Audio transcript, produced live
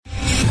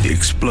The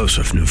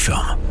explosive new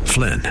film,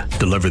 Flynn,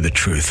 deliver the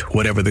truth,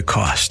 whatever the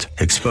cost,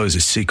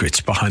 exposes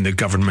secrets behind the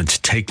government's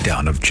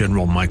takedown of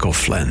General Michael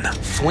Flynn.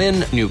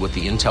 Flynn knew what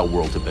the intel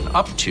world had been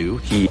up to.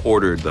 He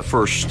ordered the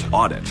first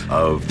audit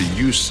of the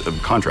use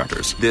of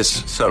contractors.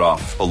 This set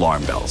off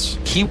alarm bells.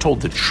 He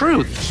told the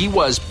truth. He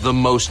was the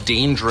most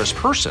dangerous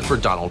person for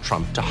Donald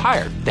Trump to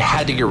hire. They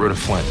had to get rid of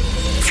Flynn.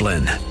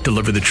 Flynn,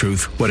 deliver the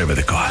truth, whatever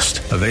the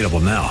cost. Available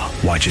now.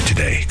 Watch it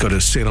today. Go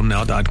to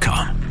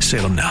salemnow.com.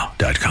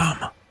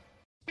 salemnow.com.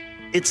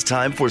 It's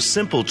time for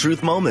Simple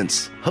Truth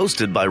Moments,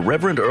 hosted by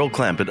Reverend Earl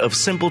Clampett of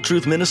Simple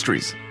Truth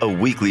Ministries, a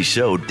weekly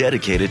show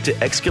dedicated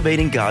to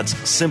excavating God's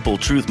simple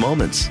truth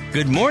moments.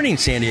 Good morning,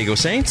 San Diego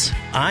Saints.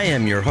 I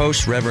am your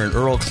host, Reverend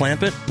Earl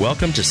Clampett.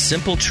 Welcome to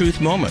Simple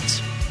Truth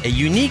Moments, a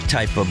unique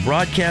type of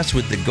broadcast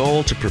with the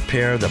goal to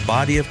prepare the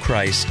body of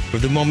Christ for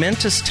the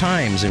momentous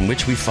times in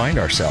which we find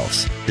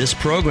ourselves. This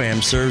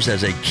program serves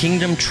as a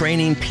kingdom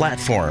training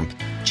platform,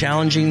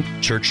 challenging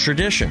church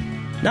tradition,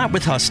 not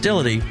with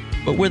hostility,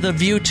 but with a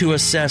view to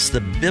assess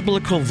the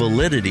biblical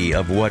validity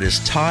of what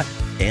is taught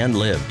and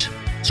lived.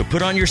 So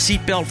put on your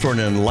seatbelt for an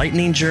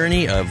enlightening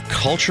journey of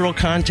cultural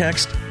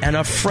context and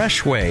a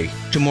fresh way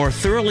to more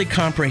thoroughly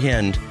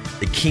comprehend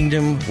the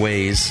kingdom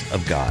ways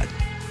of God.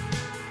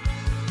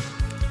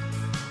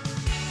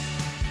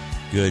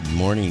 Good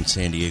morning,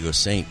 San Diego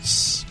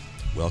Saints.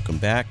 Welcome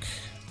back.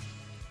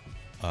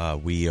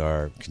 We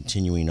are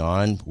continuing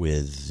on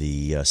with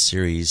the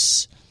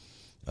series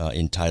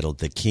entitled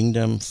The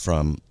Kingdom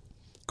from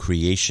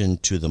Creation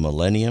to the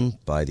Millennium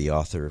by the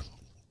author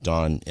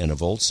Don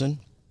Enevoldson.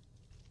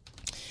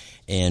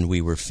 And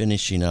we were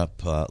finishing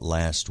up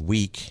last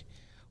week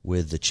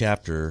with the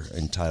chapter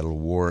entitled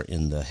War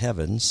in the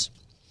Heavens.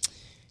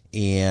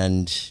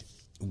 And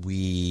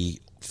we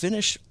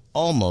finished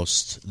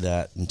almost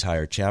that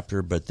entire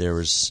chapter, but there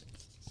was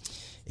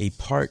a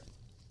part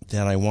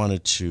that I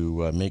wanted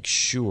to make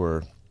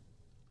sure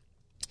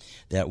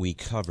that we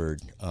covered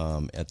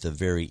at the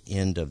very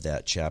end of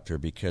that chapter,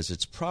 because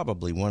it's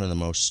probably one of the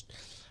most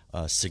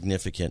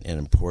significant and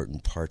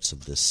important parts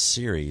of this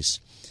series.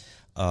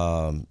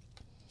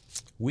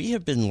 We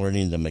have been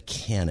learning the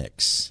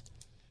mechanics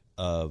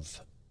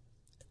of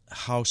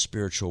how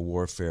spiritual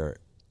warfare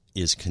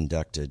is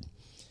conducted,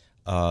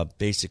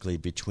 basically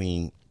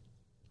between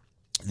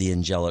the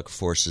angelic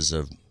forces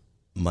of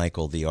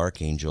Michael the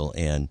archangel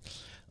and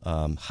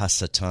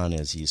Hasatan,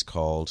 as he's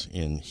called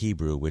in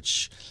Hebrew,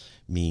 which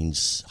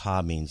means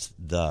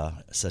the,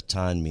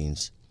 Satan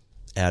means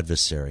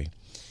adversary,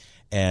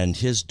 and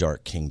his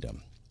dark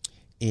kingdom.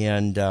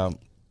 And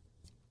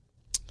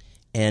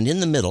in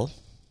the middle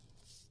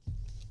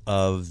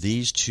of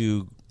these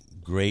two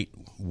great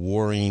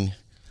warring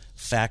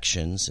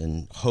factions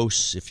and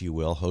hosts, if you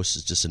will, hosts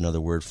is just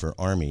another word for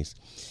armies,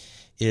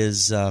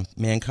 is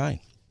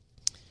mankind.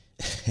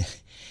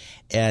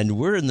 And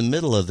we're in the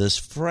middle of this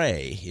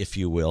fray, if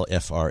you will,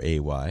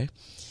 F-R-A-Y.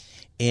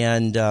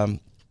 And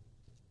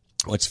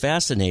what's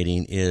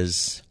fascinating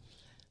is,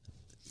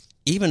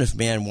 even if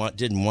man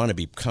didn't want to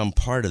become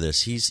part of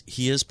this,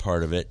 he is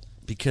part of it,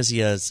 because he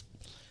has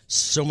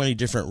so many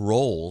different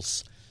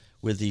roles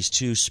with these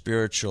two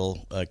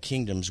spiritual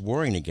kingdoms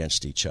warring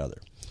against each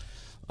other.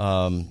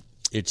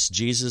 It's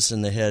Jesus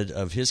in the head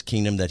of his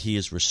kingdom that he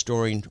is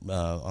restoring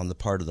on the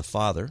part of the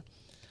Father.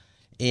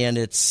 And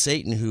it's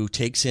Satan who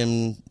takes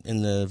him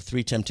in the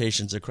three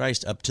temptations of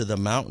Christ up to the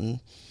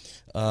mountain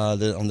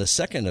on the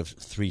second of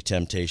three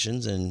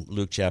temptations in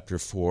Luke chapter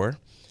 4,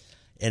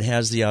 and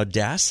has the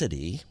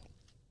audacity,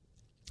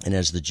 and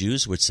as the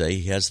Jews would say,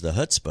 he has the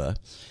chutzpah,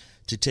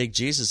 to take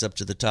Jesus up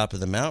to the top of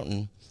the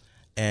mountain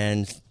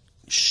and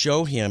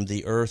show him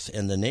the earth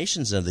and the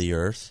nations of the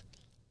earth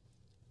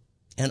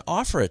and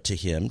offer it to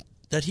him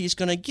that he's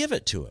going to give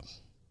it to him.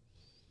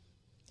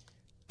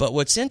 But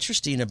what's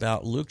interesting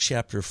about Luke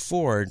chapter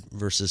 4,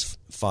 verses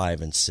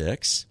 5 and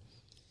 6,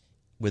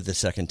 with the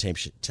second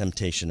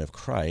temptation of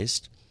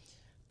Christ,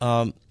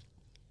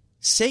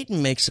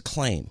 Satan makes a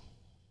claim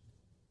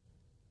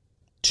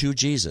to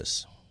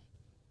Jesus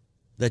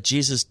that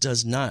Jesus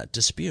does not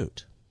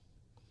dispute.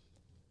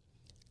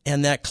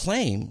 And that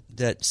claim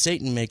that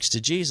Satan makes to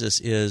Jesus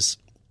is,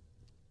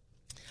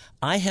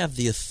 I have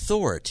the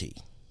authority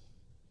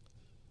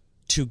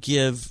to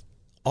give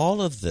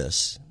all of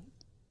this,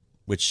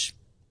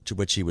 to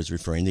which he was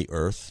referring, the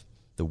earth,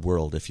 the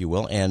world, if you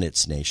will, and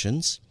its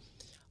nations.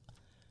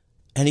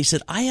 And he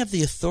said, I have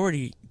the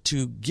authority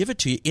to give it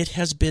to you. It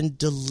has been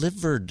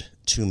delivered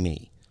to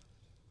me.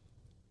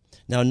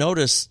 Now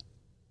notice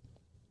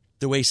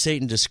the way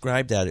Satan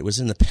described that. It was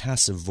in the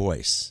passive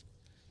voice.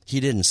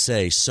 He didn't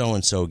say,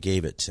 so-and-so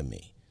gave it to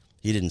me.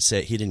 He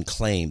didn't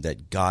claim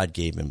that God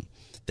gave him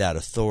that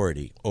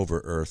authority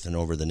over earth and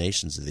over the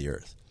nations of the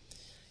earth.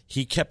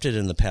 He kept it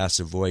in the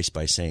passive voice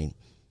by saying,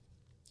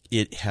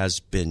 it has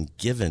been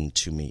given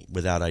to me,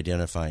 without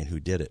identifying who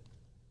did it.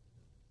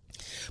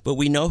 But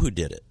we know who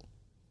did it.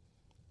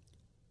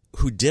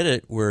 Who did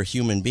it were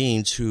human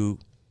beings who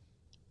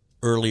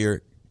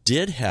earlier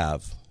did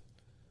have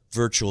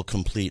virtual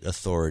complete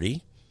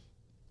authority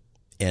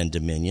and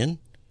dominion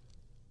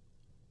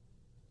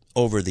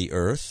over the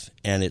earth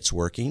and its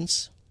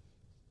workings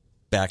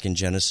back in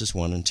Genesis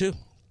 1 and 2.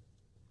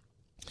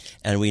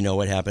 And we know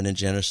what happened in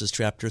Genesis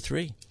chapter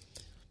 3.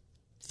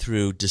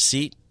 Through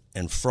deceit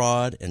and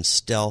fraud and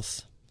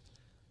stealth,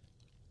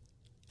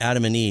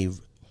 Adam and Eve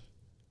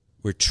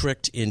were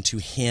tricked into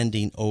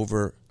handing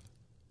over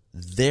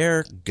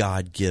their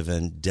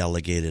God-given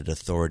delegated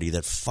authority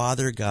that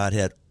Father God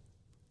had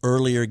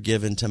earlier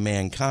given to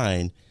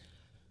mankind.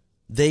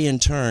 They, in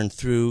turn,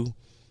 through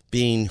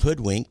being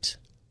hoodwinked,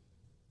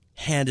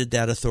 handed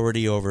that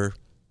authority over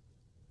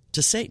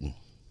to Satan.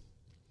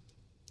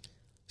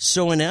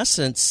 So, in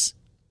essence,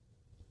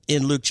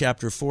 in Luke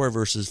chapter 4,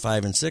 verses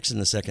 5 and 6, in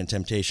the second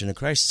temptation of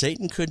Christ,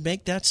 Satan could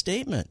make that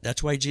statement.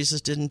 That's why Jesus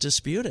didn't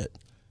dispute it.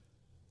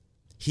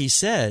 He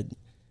said,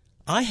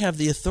 I have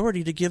the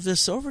authority to give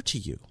this over to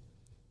you.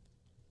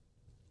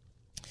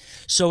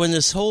 So in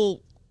this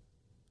whole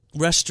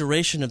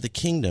restoration of the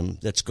kingdom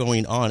that's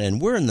going on,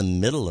 and we're in the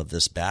middle of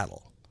this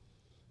battle,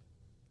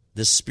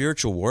 this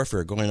spiritual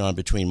warfare going on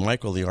between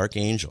Michael the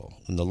archangel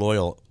and the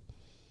loyal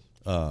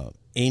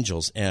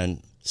angels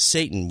and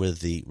Satan with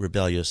the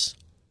rebellious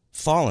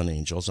fallen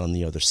angels on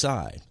the other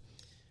side.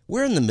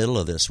 We're in the middle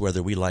of this,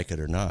 whether we like it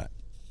or not.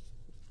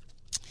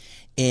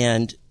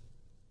 And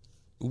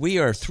we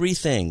are three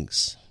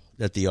things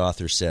that the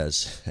author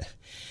says.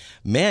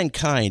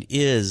 Mankind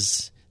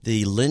is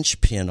the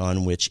linchpin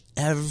on which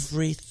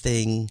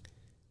everything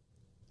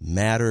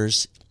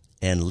matters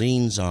and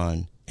leans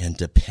on and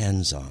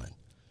depends on,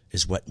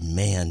 is what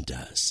man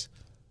does.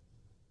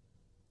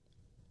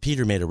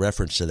 Peter made a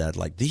reference to that,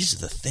 like, these are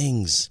the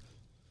things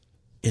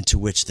into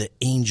which the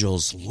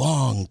angels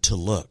long to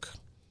look.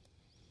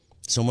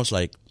 It's almost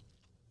like,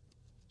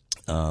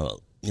 the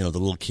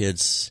little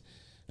kids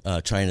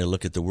trying to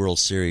look at the World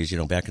Series,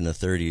 back in the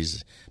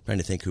 30s, trying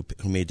to think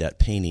who made that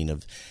painting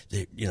of,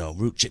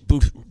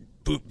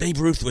 Babe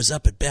Ruth was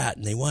up at bat,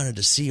 and they wanted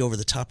to see over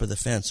the top of the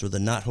fence or the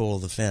knothole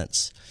of the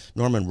fence.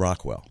 Norman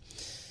Rockwell.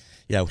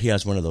 Yeah, he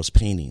has one of those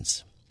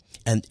paintings.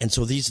 And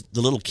so the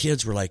little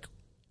kids were like,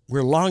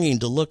 we're longing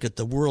to look at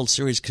the World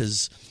Series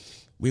because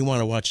we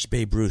want to watch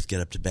Babe Ruth get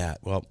up to bat.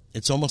 Well,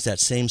 it's almost that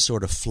same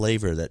sort of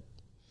flavor that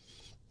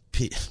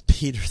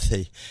Peter,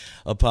 the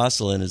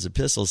apostle, in his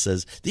epistle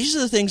says, these are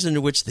the things into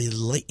which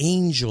the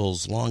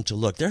angels long to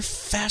look. They're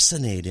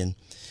fascinated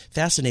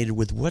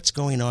with what's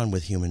going on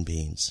with human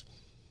beings.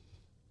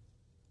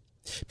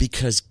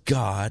 Because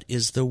God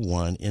is the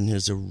one, in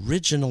his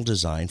original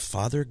design,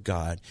 Father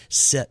God,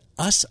 set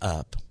us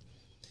up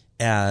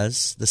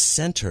as the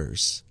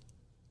centers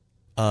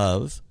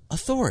of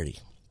authority.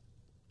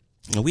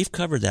 Now, we've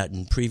covered that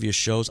in previous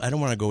shows. I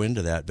don't want to go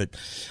into that, but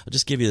I'll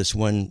just give you this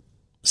one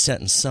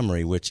sentence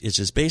summary, which is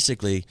just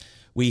basically,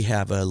 we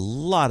have a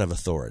lot of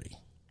authority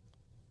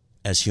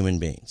as human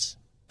beings,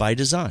 by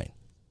design,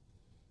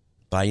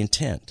 by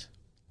intent,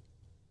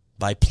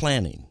 by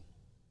planning,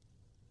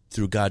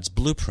 through God's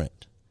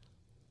blueprint.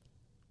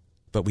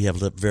 But we have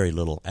very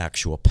little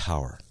actual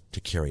power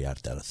to carry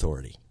out that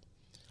authority.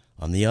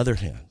 On the other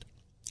hand,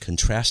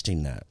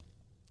 contrasting that,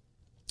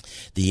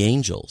 the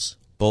angels,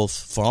 both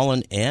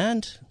fallen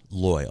and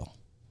loyal,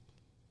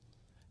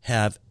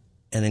 have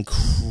an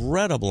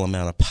incredible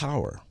amount of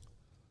power,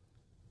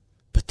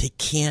 but they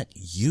can't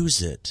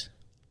use it.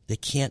 They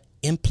can't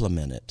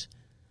implement it.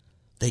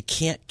 They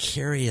can't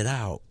carry it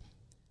out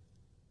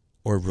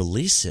or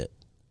release it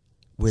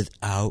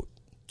without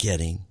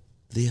getting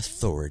the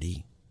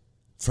authority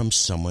from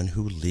someone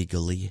who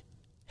legally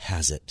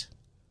has it.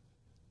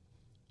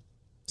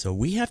 So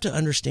we have to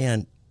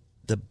understand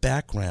the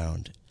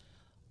background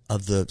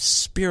of the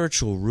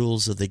spiritual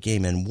rules of the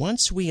game. And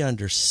once we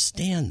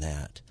understand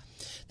that,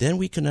 then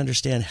we can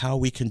understand how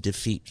we can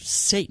defeat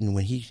Satan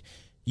when he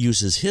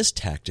uses his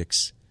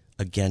tactics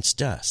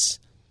against us.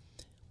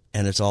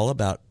 And it's all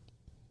about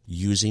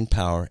using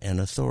power and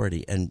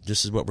authority. And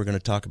this is what we're going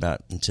to talk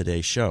about in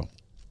today's show.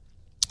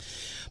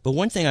 But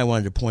one thing I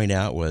wanted to point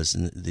out was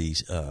the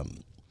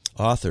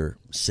author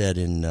said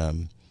in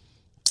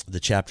the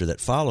chapter that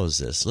follows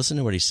this, listen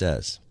to what he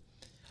says.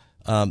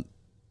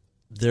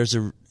 There's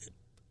a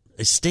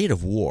state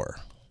of war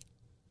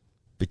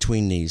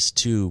between these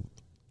two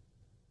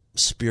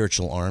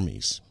spiritual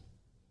armies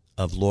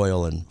of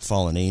loyal and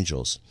fallen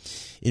angels,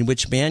 in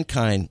which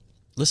mankind,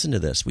 listen to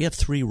this, we have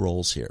three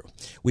roles here.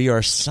 We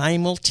are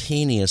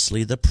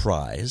simultaneously the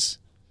prize.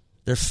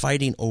 They're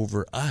fighting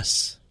over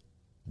us.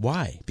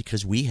 Why?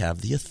 Because we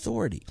have the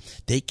authority.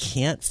 They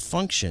can't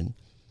function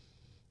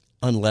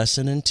unless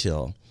and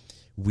until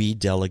we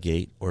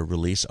delegate or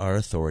release our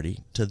authority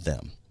to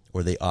them,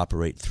 or they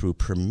operate through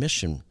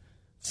permission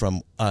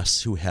from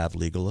us who have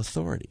legal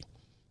authority.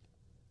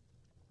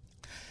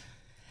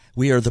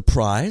 We are the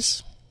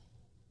prize.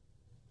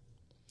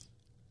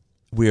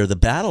 We are the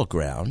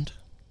battleground.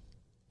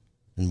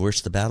 And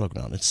where's the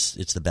battleground?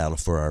 It's the battle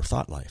for our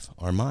thought life,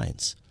 our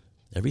minds.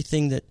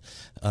 Everything that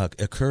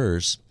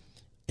occurs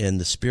in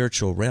the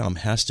spiritual realm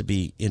has to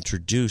be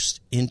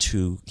introduced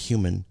into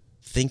human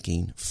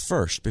thinking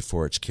first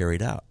before it's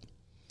carried out.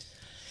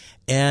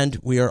 And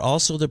we are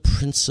also the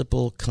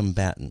principal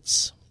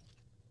combatants.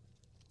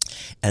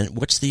 And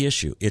what's the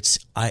issue?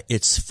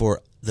 It's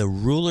for the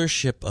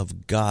rulership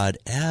of God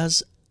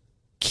as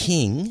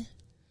king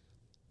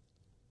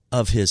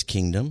of his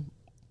kingdom,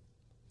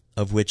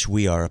 of which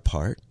we are a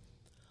part,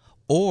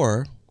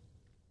 or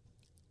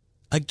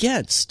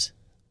against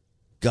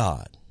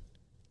God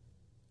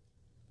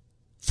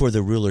for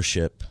the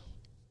rulership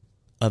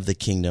of the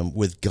kingdom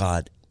with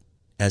God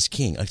as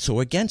king. So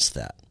against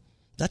that.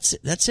 That's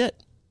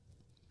it.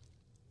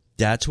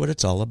 That's what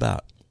it's all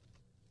about.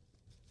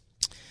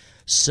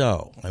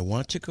 So I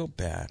want to go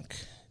back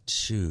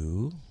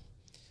to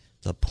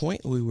the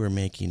point we were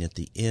making at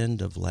the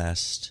end of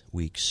last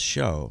week's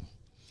show,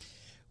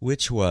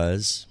 which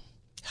was,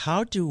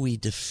 how do we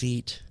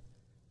defeat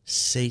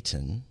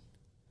Satan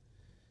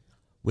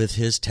with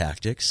his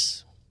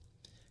tactics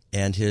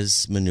and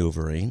his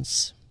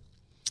maneuverings?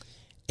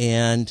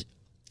 And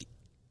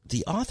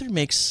the author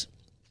makes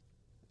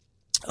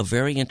a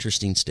very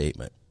interesting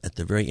statement at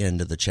the very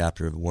end of the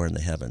chapter of War in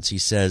the Heavens. He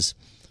says,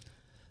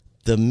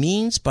 the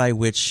means by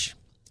which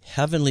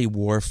heavenly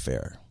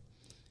warfare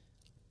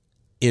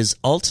is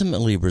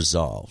ultimately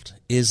resolved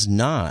is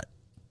not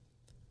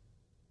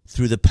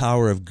through the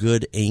power of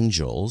good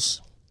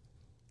angels.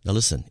 Now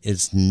listen,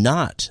 it's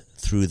not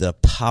through the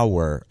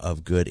power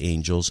of good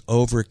angels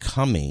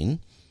overcoming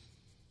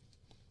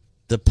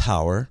the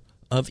power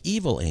of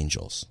evil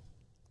angels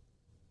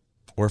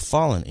or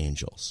fallen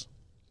angels.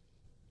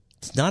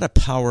 It's not a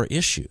power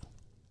issue.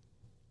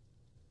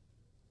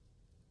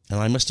 And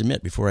I must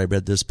admit, before I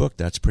read this book,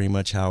 that's pretty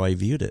much how I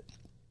viewed it.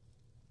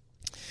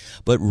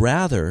 But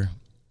rather,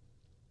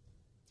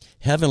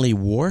 heavenly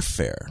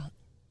warfare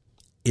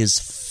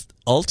is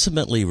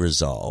ultimately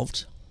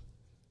resolved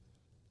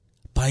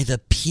by the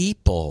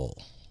people,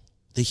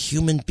 the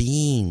human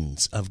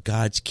beings of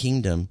God's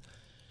kingdom,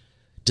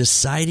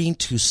 deciding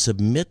to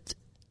submit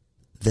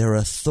their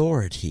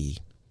authority.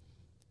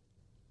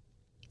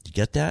 You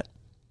get that?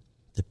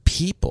 The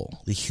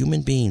people, the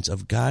human beings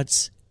of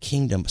God's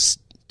kingdom,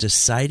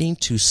 deciding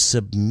to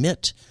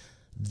submit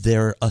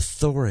their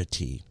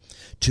authority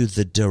to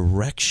the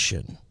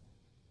direction,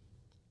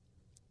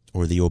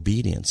 or the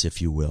obedience,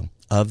 if you will,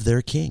 of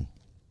their king.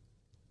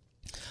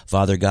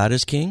 Father God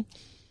is king,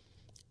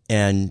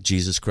 and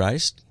Jesus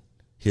Christ,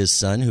 his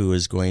son, who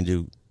is going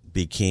to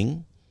be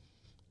king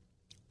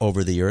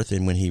over the earth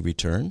and when he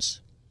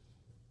returns.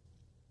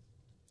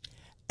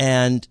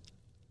 And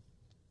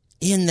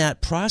in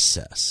that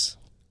process,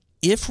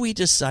 if we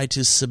decide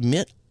to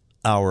submit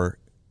our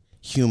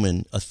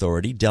human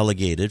authority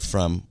delegated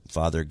from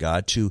Father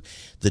God to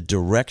the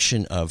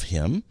direction of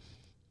him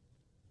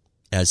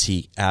as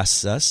he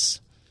asks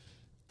us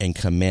and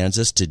commands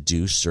us to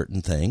do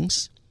certain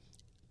things,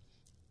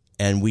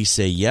 and we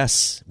say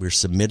yes, we're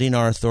submitting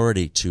our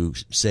authority to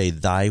say,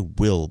 thy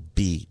will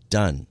be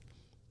done,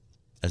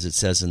 as it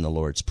says in the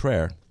Lord's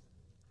Prayer,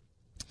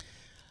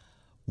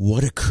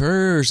 what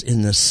occurs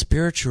in the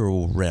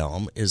spiritual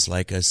realm is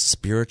like a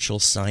spiritual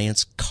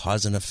science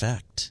cause and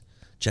effect.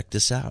 Check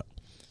this out.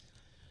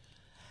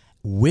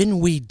 When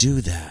we do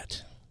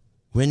that,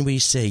 when we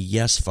say,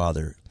 yes,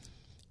 Father,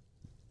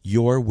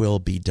 your will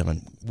be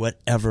done,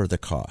 whatever the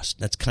cost.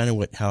 That's kind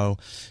of how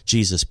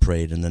Jesus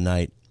prayed in the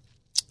night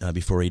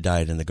before he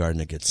died in the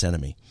Garden of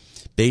Gethsemane.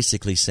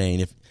 Basically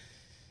saying,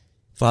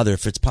 Father,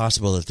 if it's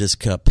possible that this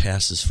cup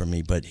passes from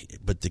me, but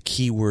the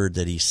key word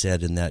that he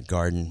said in that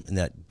garden, in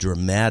that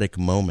dramatic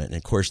moment, and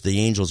of course the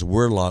angels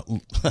were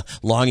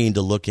longing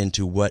to look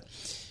into what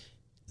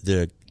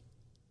the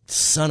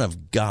Son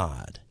of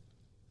God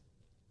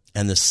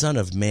and the Son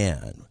of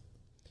Man,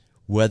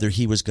 whether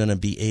he was going to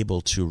be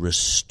able to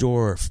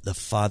restore the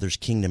Father's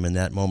kingdom in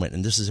that moment.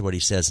 And this is what he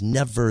says,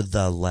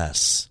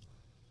 nevertheless.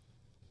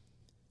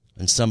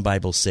 And some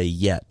Bibles say,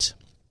 yet,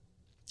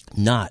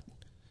 not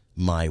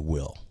my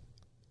will,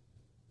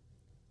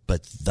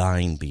 but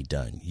thine be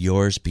done.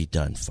 Yours be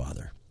done,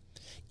 Father.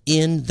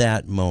 In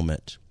that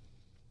moment,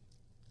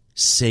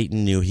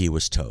 Satan knew he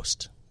was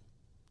toast.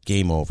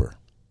 Game over.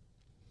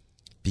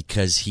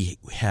 Because he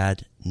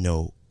had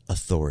no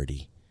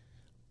authority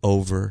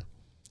over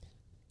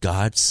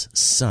God's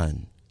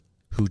Son,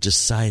 who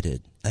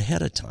decided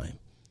ahead of time,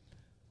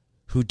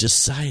 who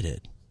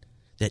decided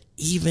that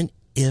even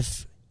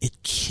if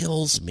it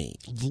kills me,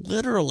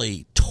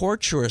 literally,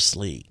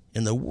 torturously,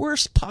 in the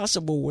worst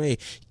possible way,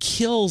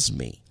 kills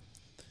me,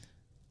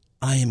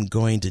 I am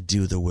going to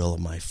do the will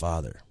of my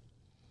Father.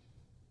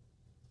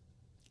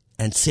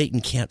 And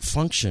Satan can't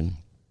function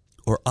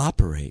or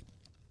operate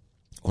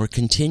or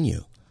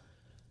continue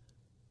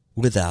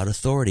without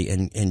authority.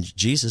 And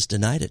Jesus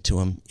denied it to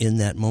him in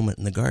that moment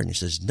in the garden. He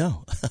says,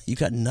 no, you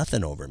got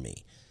nothing over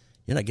me.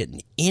 You're not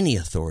getting any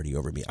authority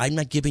over me. I'm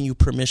not giving you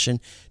permission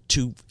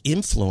to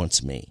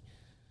influence me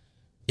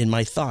in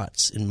my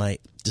thoughts, in my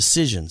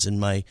decisions, in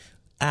my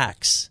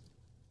acts,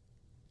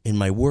 in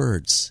my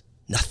words.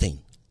 Nothing.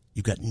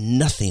 You got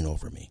nothing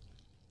over me.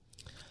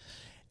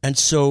 And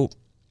so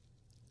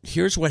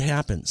here's what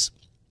happens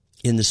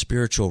in the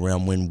spiritual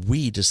realm when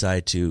we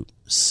decide to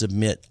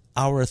submit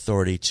our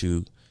authority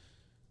to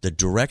the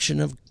direction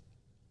of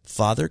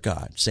Father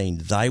God,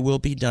 saying, thy will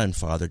be done,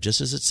 Father, just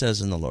as it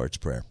says in the Lord's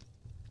Prayer.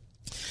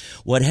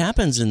 What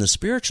happens in the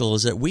spiritual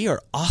is that we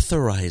are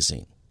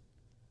authorizing,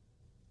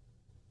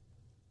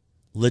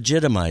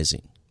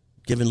 legitimizing,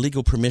 giving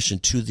legal permission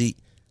to the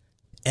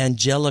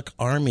angelic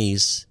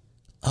armies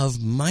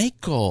of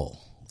Michael,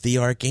 the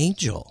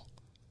archangel.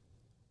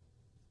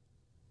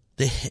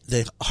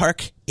 The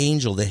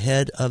archangel, the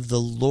head of the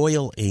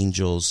loyal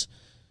angels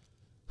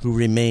who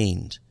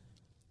remained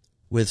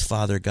with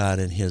Father God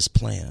and his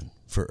plan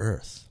for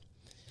earth.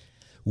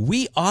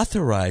 We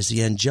authorize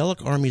the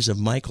angelic armies of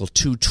Michael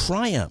to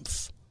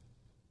triumph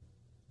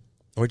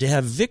or to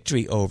have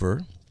victory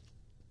over,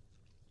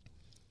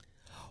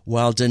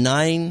 while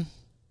denying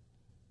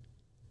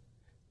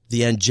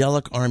the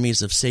angelic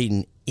armies of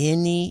Satan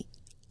any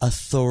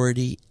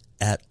authority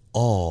at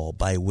all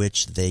by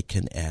which they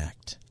can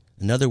act.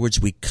 In other words,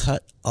 we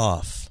cut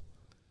off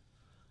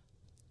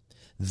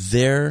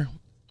their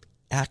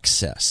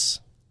access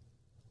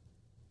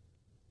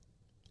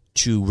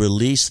to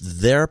release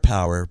their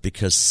power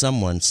because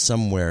someone,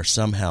 somewhere,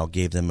 somehow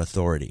gave them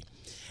authority.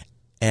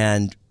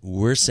 And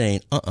we're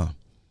saying,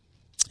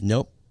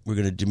 nope, we're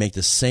going to make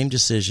the same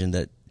decision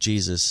that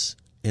Jesus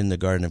in the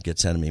Garden of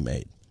Gethsemane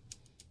made.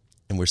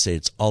 And we're saying,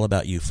 it's all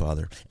about you,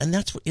 Father. And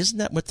isn't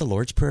that what the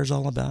Lord's Prayer is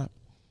all about?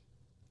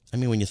 I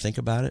mean, when you think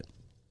about it,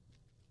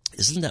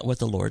 isn't that what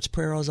the Lord's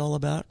Prayer is all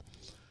about?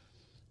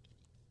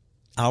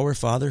 Our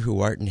Father who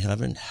art in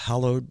heaven,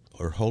 hallowed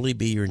or holy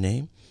be your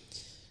name.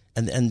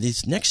 And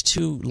these next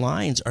two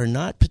lines are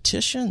not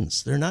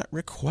petitions. They're not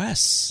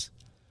requests.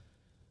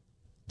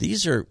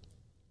 These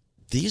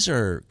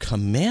are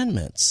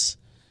commandments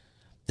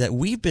that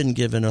we've been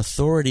given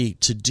authority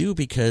to do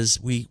because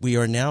we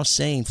are now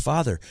saying,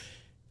 Father,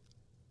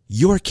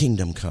 your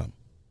kingdom come.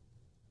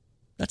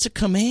 That's a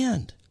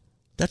command.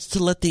 That's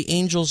to let the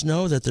angels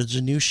know that there's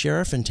a new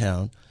sheriff in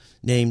town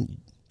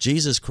named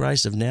Jesus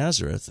Christ of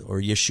Nazareth, or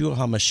Yeshua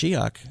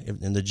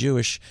HaMashiach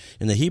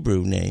in the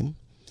Hebrew name.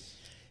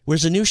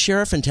 There's a new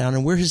sheriff in town,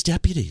 and we're his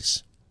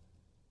deputies.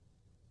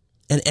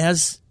 And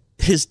as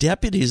his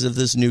deputies of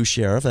this new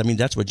sheriff, I mean,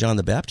 that's what John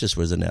the Baptist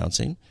was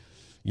announcing.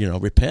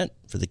 Repent,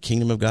 for the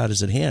kingdom of God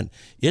is at hand.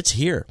 It's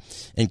here.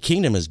 And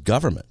kingdom is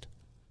government.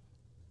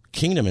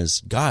 Kingdom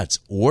is God's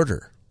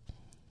order.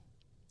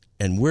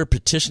 And we're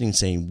petitioning,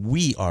 saying,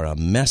 we are a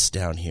mess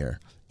down here,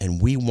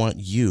 and we want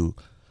you,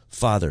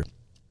 Father,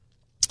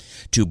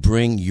 to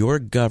bring your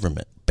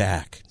government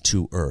back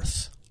to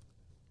earth.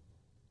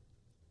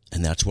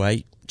 And that's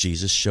why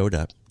Jesus showed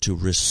up, to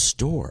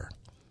restore.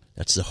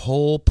 That's the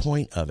whole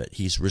point of it.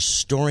 He's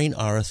restoring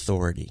our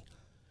authority.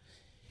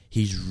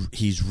 He's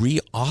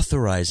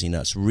reauthorizing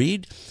us.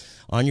 Read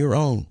on your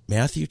own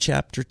Matthew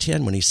chapter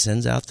 10 when he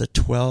sends out the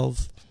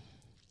 12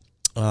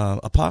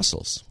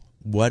 apostles.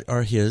 What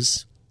are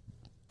his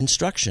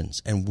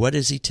instructions, and what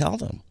does he tell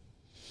them?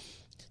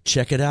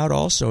 Check it out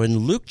also in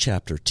Luke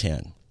chapter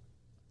 10.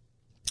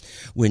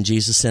 When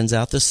Jesus sends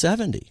out the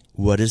 70,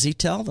 what does he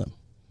tell them?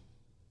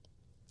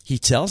 He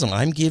tells them,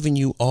 I'm giving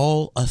you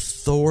all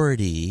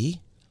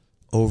authority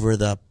over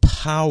the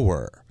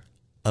power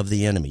of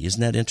the enemy.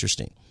 Isn't that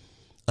interesting?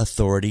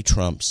 Authority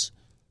trumps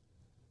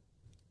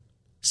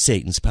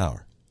Satan's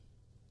power.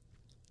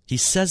 He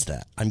says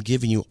that. I'm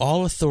giving you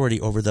all authority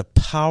over the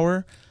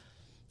power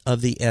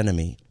of the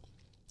enemy.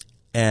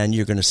 And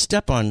you're going to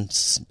step on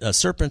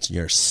serpents, and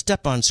you're going to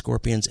step on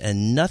scorpions,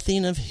 and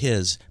nothing of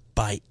his,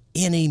 by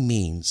any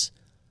means,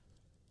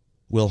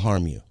 will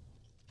harm you.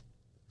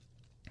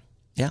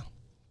 Yeah.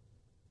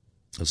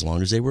 As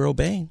long as they were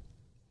obeying.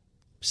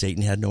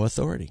 Satan had no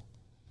authority.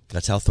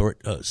 That's how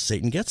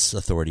Satan gets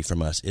authority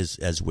from us, is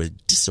as we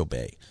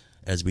disobey,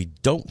 as we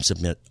don't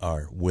submit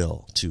our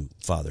will to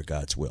Father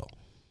God's will.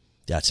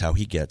 That's how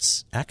he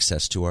gets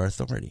access to our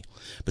authority.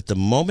 But the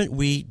moment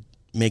we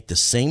make the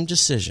same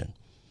decision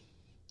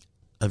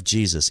of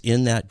Jesus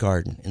in that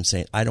garden and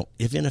saying,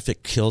 even if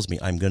it kills me,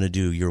 I'm going to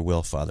do your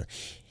will, Father,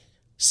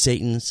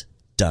 Satan's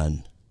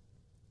done.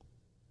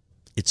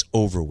 It's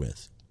over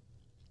with.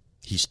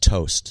 He's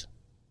toast.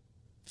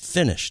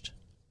 Finished.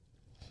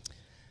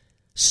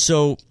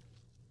 So,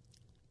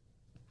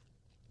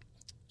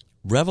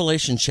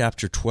 Revelation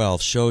chapter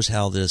 12 shows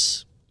how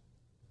this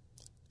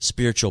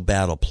spiritual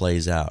battle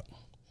plays out.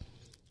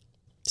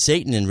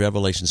 Satan in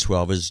Revelation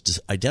 12 is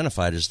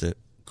identified as the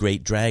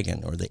great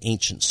dragon, or the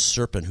ancient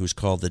serpent, who's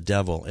called the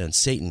devil and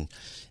Satan.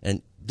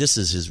 And this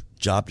is his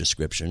job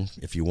description,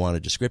 if you want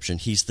a description.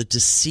 He's the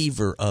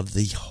deceiver of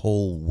the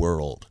whole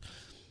world,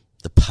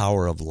 the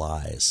power of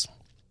lies.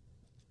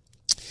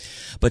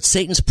 But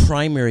Satan's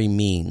primary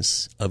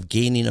means of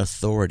gaining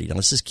authority, now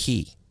this is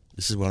key.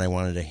 This is what I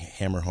wanted to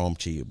hammer home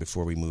to you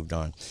before we moved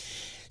on.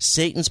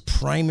 Satan's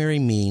primary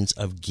means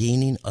of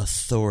gaining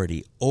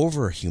authority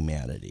over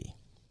humanity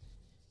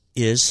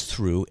is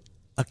through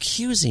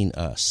accusing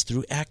us,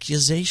 through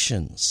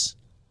accusations,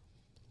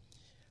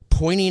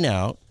 pointing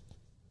out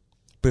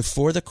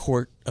before the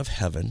court of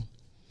heaven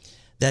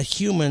that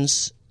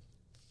humans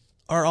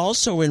are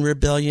also in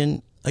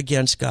rebellion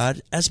against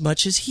God as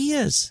much as he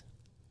is.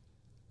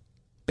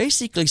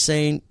 basically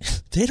saying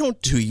they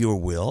don't do your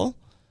will.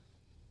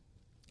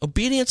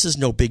 Obedience is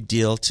no big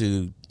deal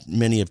to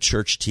many of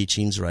church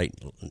teachings right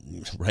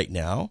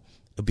now.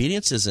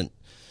 Obedience isn't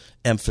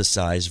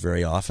emphasized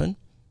very often,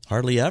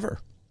 hardly ever.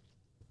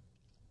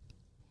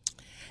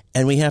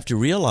 And we have to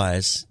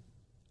realize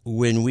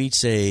when we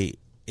say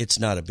it's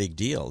not a big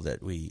deal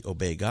that we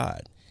obey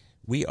God,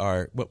 we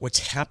are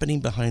what's happening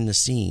behind the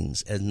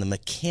scenes and the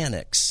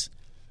mechanics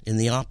in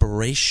the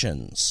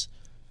operations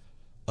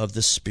of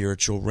the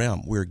spiritual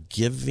realm. We're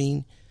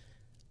giving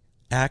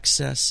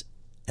access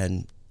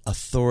and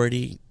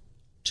authority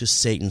to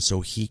Satan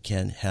so he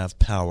can have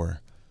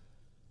power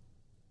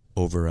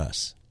over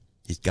us.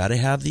 He's got to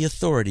have the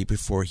authority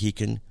before he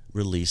can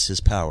release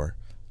his power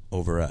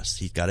over us.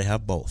 He's got to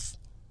have both.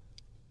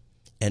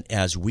 And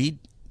as we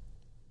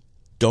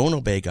don't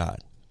obey God,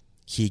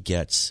 he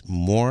gets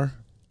more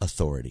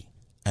authority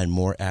and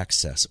more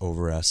access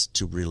over us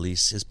to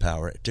release his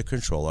power to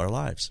control our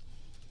lives.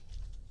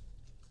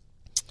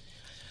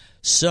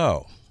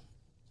 So,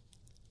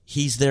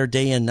 he's there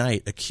day and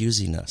night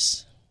accusing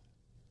us.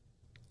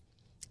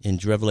 In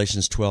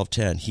Revelations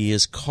 12:10, he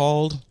is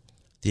called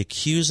the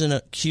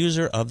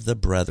accuser of the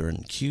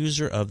brethren,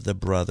 accuser of the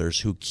brothers,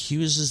 who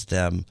accuses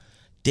them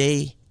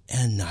day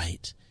and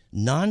night,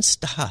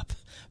 nonstop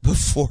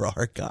before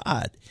our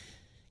God.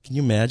 Can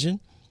you imagine?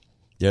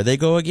 There they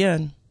go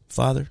again,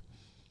 Father.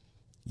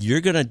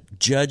 You're going to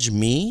judge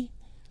me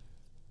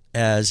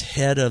as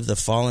head of the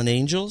fallen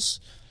angels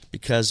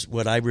because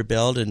what I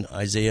rebelled in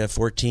Isaiah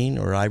 14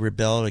 or I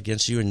rebelled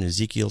against you in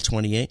Ezekiel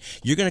 28.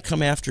 You're going to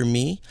come after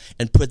me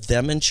and put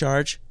them in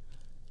charge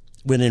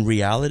when in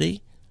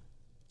reality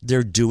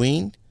they're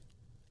doing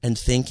and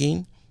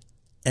thinking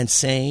and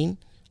saying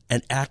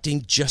and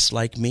acting just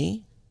like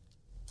me.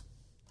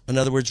 In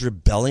other words,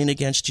 rebelling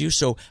against you.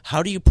 So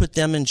how do you put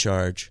them in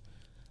charge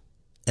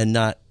and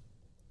not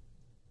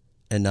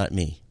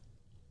me?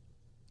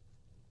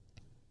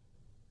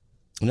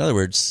 In other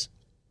words,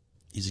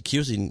 he's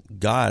accusing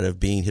God of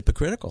being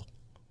hypocritical.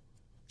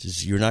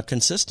 Just, you're not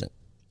consistent.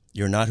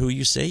 You're not who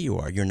you say you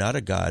are. You're not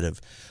a God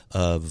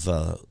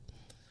of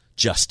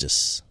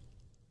justice.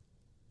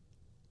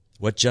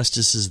 What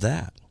justice is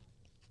that?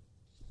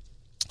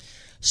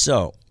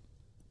 So,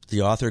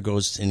 the author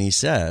goes and he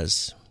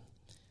says,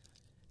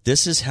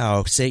 this is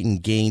how Satan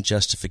gained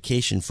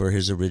justification for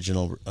his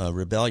original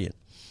rebellion.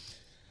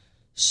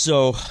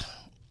 So,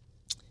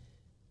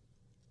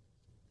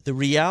 the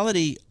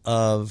reality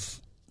of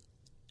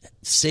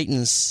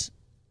Satan's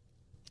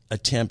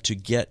attempt to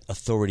get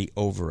authority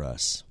over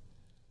us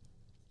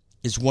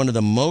is one of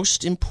the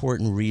most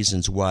important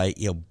reasons why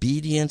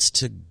obedience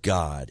to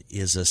God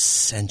is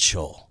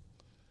essential.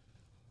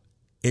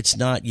 It's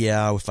not,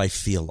 if I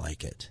feel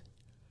like it.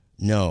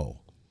 No.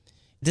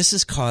 This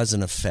is cause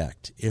and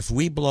effect. If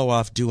we blow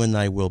off doing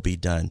thy will be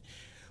done,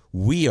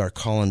 we are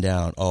calling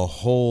down a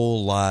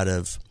whole lot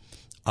of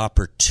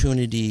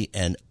opportunity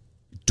and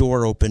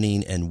door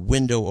opening and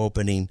window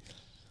opening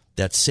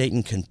that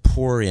Satan can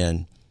pour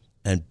in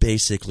and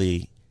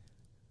basically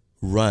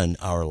run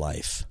our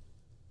life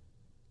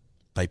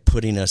by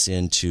putting us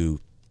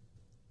into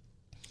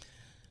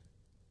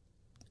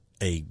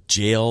a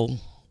jail,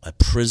 a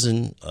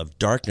prison of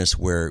darkness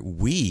where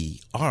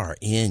we are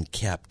in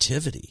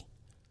captivity.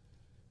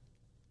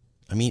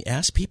 I mean,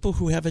 ask people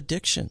who have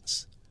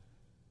addictions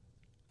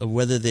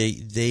whether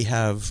they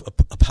have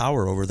a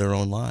power over their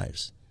own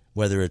lives,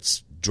 whether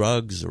it's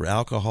drugs or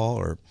alcohol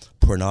or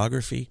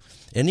pornography.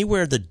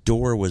 Anywhere the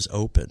door was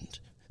opened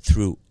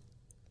through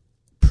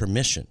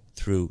permission,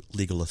 through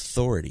legal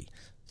authority,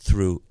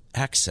 through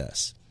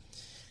access,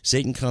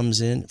 Satan comes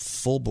in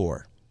full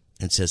bore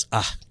and says,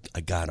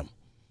 I got him.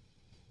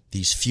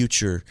 These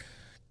future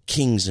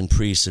kings and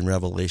priests in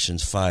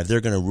Revelations 5, they're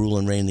going to rule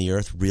and reign the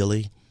earth?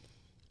 Really?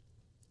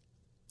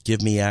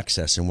 Give me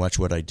access and watch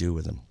what I do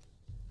with them.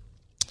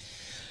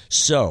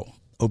 So,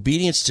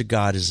 obedience to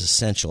God is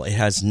essential. It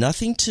has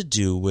nothing to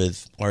do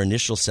with our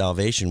initial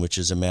salvation, which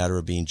is a matter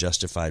of being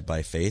justified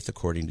by faith,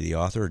 according to the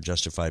author, or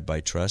justified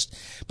by trust.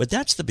 But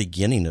that's the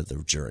beginning of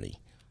the journey.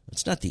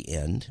 It's not the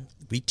end.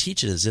 We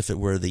teach it as if it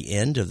were the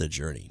end of the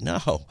journey.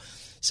 No,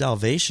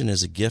 salvation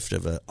is a gift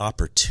of an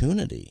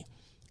opportunity.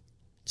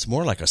 It's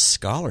more like a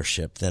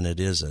scholarship than it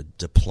is a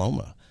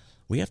diploma.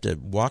 We have to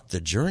walk the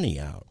journey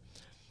out.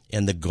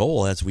 And the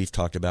goal, as we've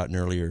talked about in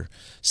earlier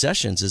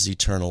sessions, is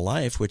eternal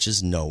life, which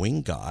is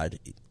knowing God,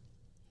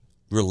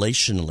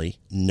 relationally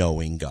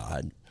knowing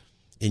God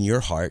in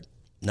your heart,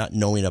 not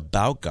knowing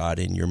about God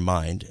in your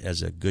mind,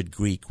 as a good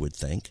Greek would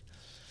think,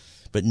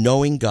 but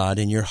knowing God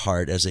in your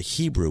heart as a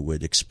Hebrew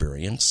would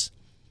experience.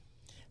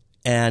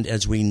 And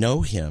as we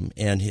know him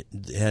and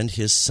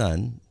his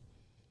Son,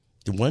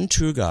 the one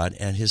true God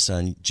and his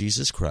Son,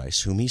 Jesus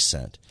Christ, whom he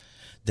sent,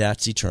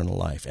 that's eternal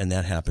life. And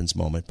that happens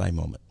moment by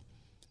moment,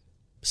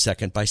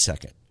 second by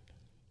second.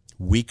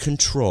 We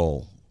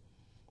control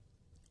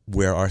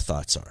where our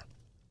thoughts are.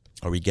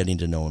 Are we getting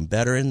to know him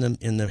better in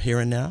the here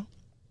and now?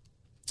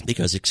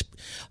 Because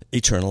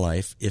eternal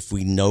life, if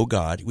we know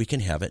God, we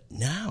can have it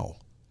now.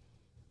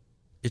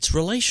 It's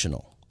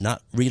relational,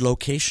 not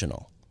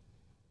relocational.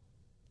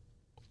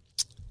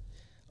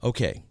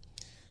 Okay,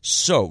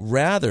 so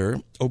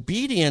rather,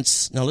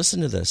 obedience, now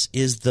listen to this,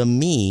 is the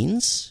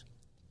means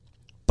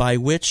by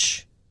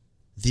which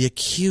the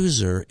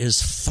accuser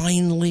is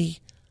finally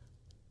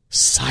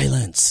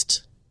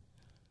silenced.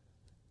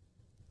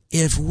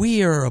 If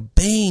we are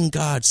obeying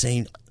God,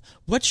 saying,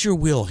 what's your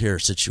will here,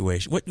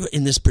 situation? What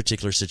in this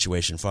particular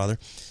situation, Father?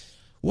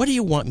 What do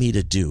you want me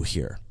to do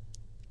here?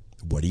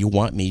 What do you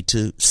want me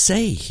to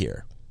say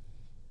here?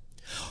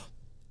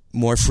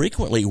 More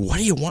frequently, what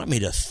do you want me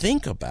to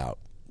think about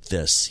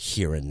this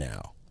here and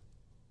now?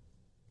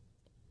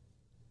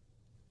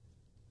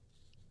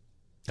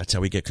 That's how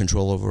we get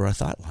control over our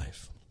thought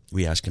life.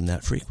 We ask him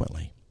that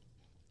frequently.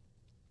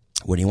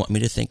 What do you want me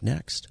to think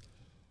next?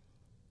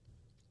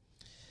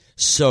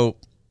 So,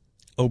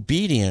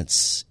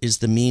 obedience is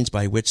the means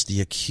by which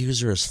the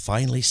accuser is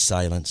finally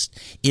silenced.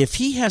 If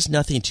he has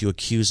nothing to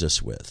accuse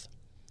us with,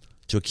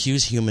 to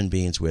accuse human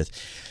beings with,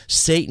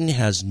 Satan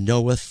has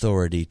no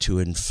authority to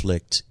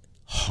inflict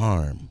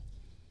harm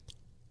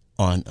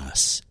on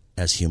us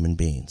as human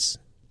beings,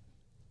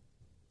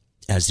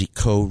 as the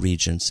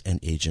co-regents and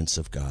agents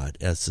of God,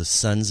 as the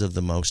sons of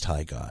the Most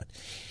High God,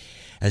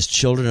 as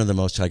children of the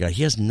Most High God.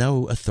 He has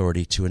no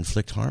authority to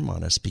inflict harm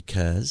on us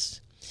because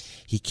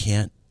he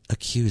can't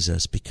accuse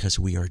us, because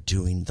we are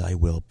doing thy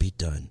will be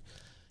done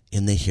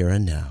in the here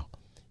and now,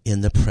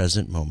 in the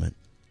present moment,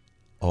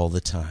 all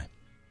the time.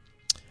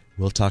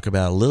 We'll talk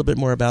about a little bit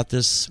more about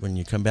this when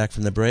you come back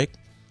from the break.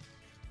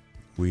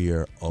 We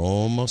are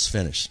almost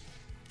finished.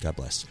 God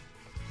bless.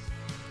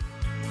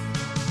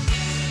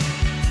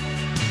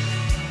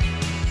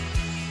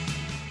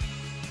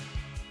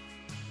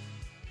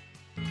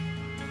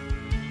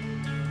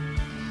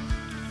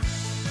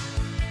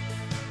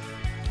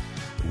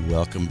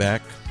 Welcome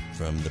back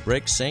from the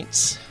break,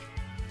 saints.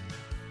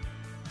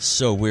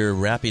 So we're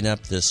wrapping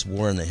up this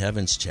War in the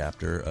Heavens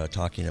chapter,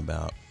 talking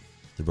about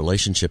the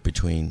relationship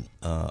between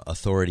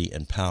authority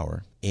and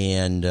power,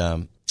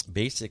 and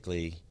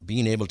basically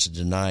being able to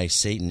deny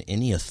Satan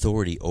any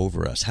authority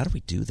over us. How do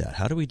we do that?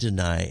 How do we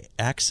deny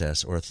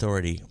access or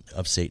authority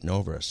of Satan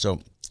over us? So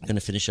I'm going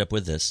to finish up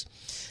with this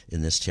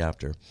in this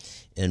chapter.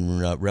 In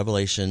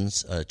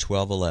Revelations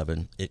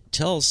 12:11, it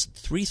tells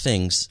three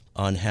things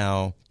on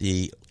how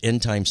the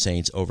end-time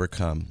saints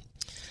overcome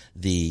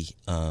the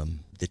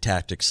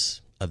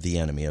tactics of the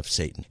enemy, of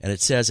Satan. And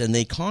it says, and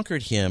they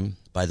conquered him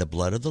by the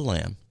blood of the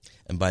Lamb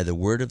and by the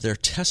word of their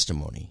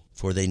testimony,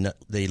 for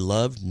they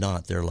loved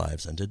not their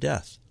lives unto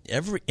death.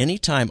 Any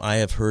time I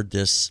have heard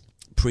this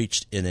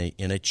preached in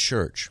a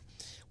church,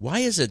 why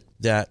is it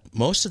that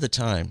most of the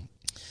time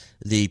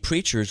the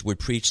preachers would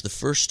preach the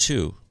first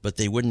two, but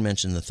they wouldn't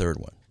mention the third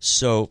one?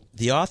 So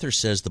the author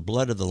says the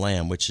blood of the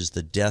Lamb, which is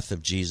the death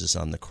of Jesus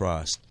on the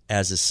cross,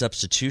 as a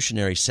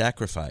substitutionary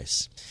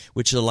sacrifice,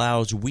 which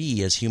allows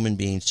we as human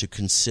beings to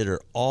consider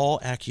all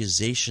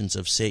accusations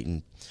of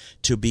Satan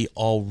to be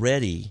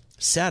already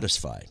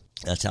satisfied.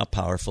 That's how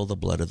powerful the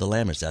blood of the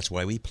Lamb is. That's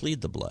why we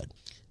plead the blood.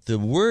 The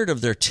word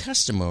of their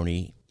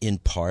testimony, in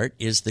part,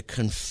 is the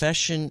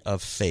confession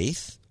of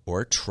faith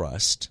or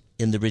trust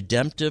in the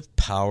redemptive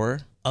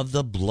power of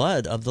the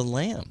blood of the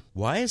Lamb.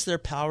 Why is there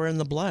power in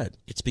the blood?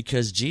 It's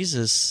because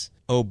Jesus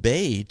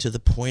obeyed to the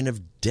point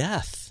of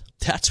death.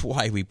 That's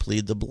why we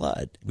plead the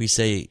blood. We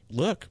say,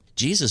 look,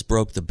 Jesus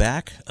broke the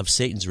back of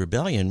Satan's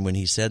rebellion when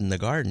he said in the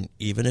garden,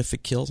 even if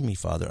it kills me,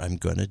 Father, I'm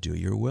going to do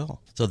your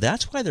will. So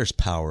that's why there's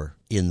power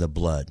in the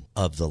blood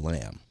of the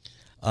Lamb.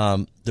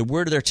 The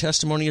word of their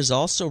testimony is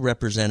also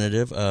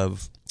representative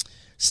of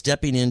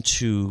stepping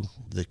into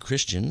the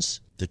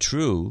Christians, the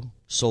true,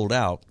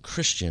 sold-out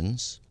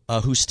Christians,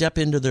 who step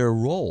into their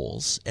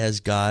roles as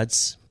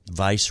God's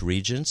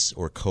vice-regents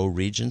or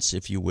co-regents,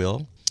 if you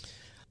will,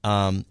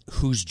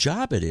 whose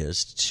job it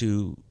is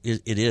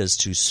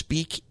to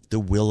speak the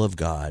will of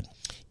God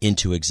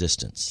into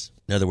existence.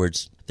 In other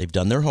words, they've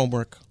done their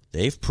homework,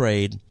 they've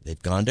prayed,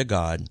 they've gone to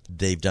God,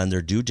 they've done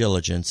their due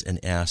diligence and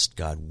asked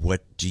God,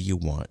 what do you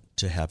want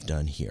to have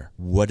done here?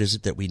 What is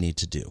it that we need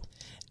to do?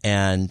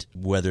 And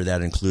whether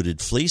that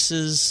included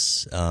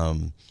fleeces,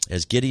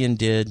 as Gideon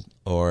did,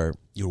 or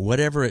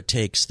whatever it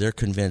takes, they're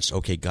convinced,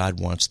 okay, God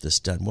wants this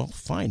done. Well,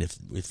 fine.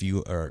 If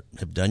you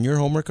have done your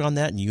homework on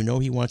that and you know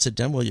he wants it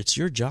done, well, it's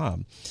your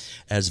job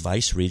as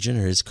vice-regent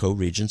or his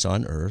co-regents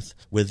on earth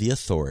with the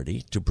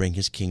authority to bring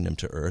his kingdom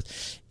to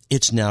earth.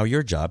 It's now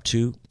your job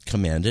to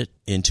command it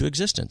into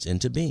existence,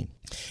 into being.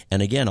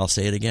 And again, I'll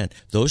say it again.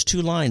 Those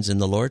two lines in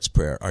the Lord's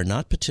Prayer are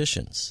not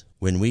petitions.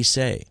 When we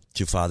say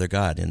to Father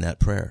God in that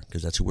prayer,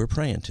 because that's who we're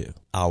praying to,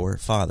 our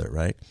Father,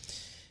 right?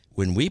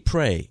 When we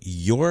pray,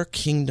 your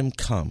kingdom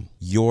come,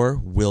 your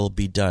will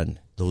be done,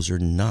 those are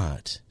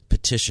not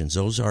petitions.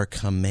 Those are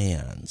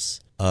commands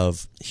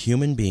of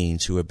human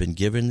beings who have been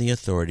given the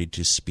authority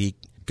to speak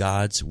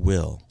God's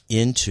will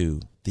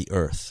into the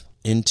earth,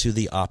 into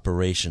the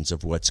operations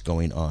of what's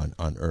going on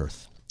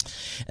earth.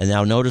 And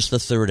now notice the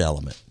third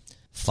element.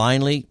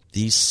 Finally,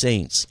 these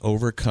saints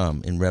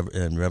overcome in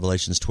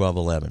Revelations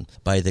 12:11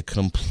 by the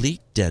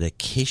complete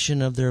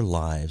dedication of their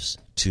lives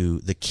to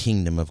the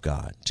kingdom of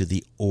God, to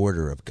the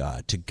order of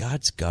God, to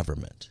God's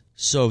government.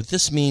 So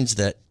this means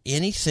that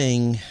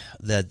anything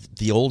that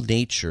the old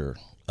nature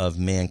of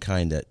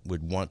mankind that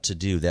would want to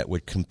do, that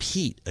would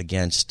compete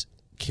against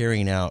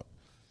carrying out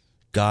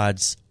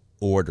God's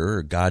order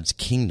or God's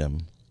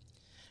kingdom,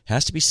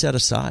 has to be set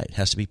aside,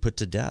 has to be put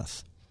to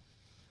death.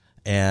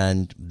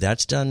 And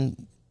that's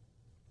done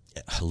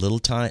a little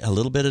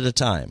bit at a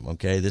time,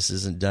 okay? This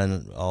isn't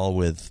done all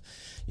with,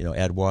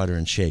 add water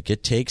and shake.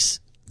 It takes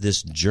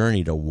this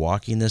journey to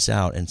walking this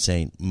out and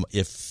saying,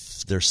 if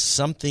there's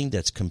something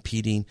that's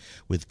competing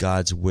with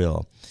God's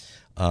will,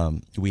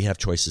 we have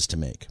choices to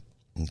make,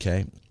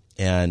 okay?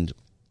 And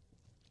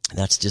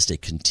that's just a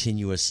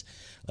continuous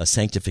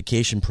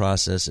sanctification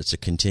process. It's a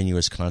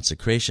continuous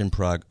consecration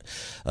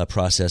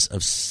process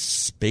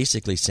of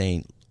basically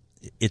saying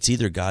it's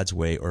either God's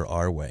way or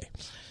our way.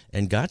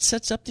 And God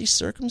sets up these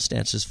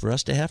circumstances for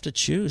us to have to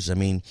choose. I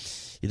mean,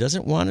 He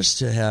doesn't want us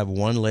to have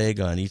one leg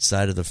on each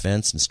side of the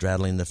fence and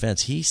straddling the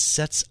fence. He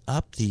sets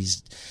up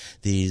these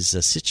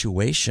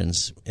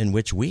situations in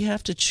which we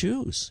have to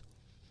choose.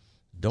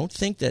 Don't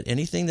think that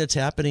anything that's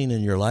happening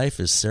in your life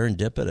is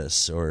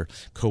serendipitous or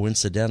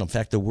coincidental. In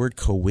fact, the word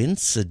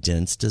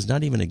coincidence does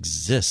not even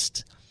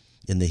exist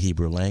in the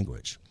Hebrew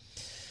language.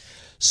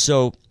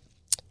 So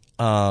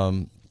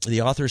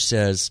the author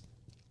says,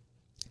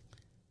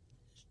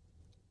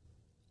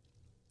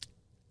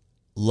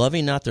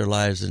 loving not their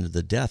lives into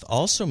the death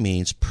also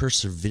means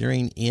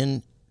persevering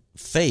in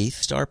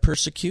faith to our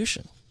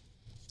persecution,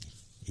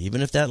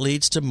 even if that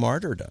leads to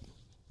martyrdom.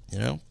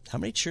 How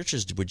many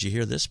churches would you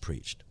hear this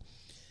preached?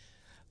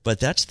 But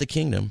that's the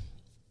kingdom.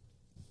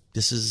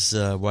 This is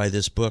why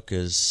this book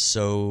is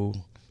so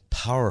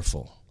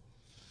powerful.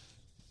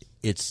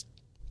 It's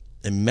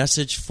a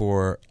message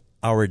for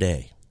our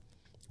day.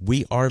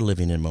 We are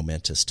living in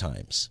momentous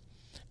times,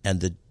 and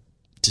the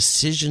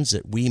decisions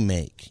that we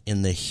make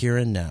in the here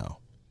and now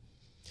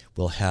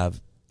will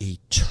have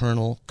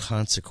eternal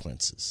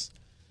consequences.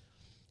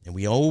 And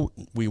we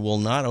will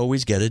not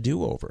always get a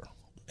do-over.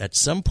 At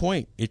some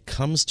point, it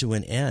comes to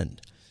an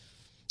end.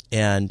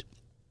 And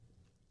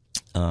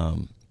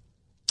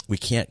we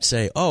can't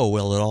say, oh,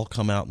 well, it'll all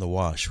come out in the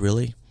wash.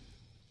 Really?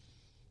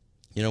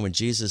 When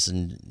Jesus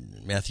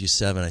in Matthew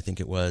 7, I think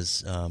it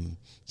was,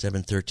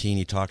 7:13,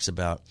 he talks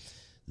about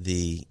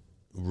the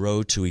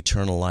road to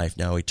eternal life.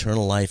 Now,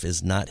 eternal life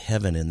is not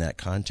heaven in that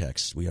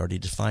context. We already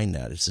defined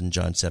that. It's in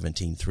John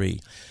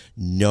 17:3.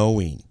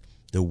 Knowing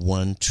the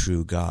one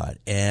true God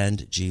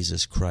and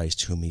Jesus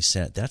Christ whom He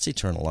sent. That's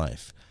eternal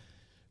life.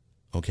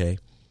 Okay?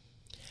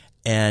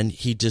 And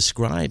he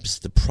describes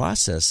the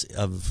process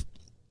of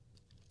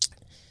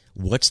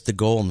what's the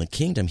goal in the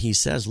kingdom. He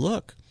says,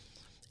 look,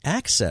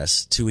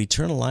 access to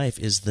eternal life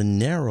is the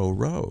narrow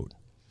road,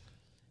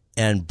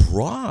 and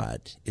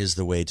broad is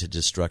the way to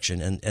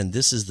destruction. And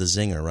this is the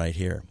zinger right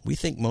here. We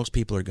think most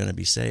people are going to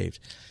be saved.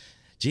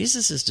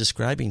 Jesus is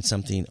describing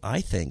something,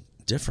 I think,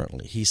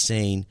 differently. He's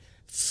saying,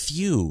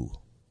 few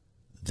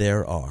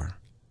there are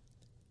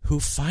who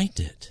find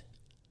it.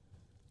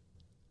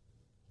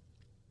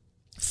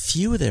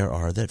 Few there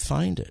are that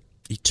find it.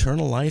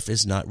 Eternal life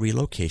is not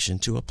relocation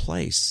to a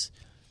place.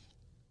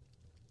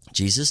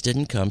 Jesus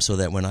didn't come so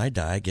that when I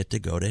die, I get to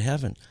go to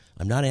heaven.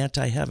 I'm not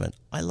anti-heaven.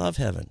 I love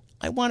heaven.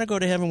 I want to go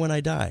to heaven when I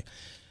die.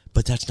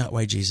 But that's not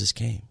why Jesus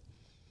came.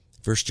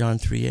 1 John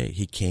 3:8,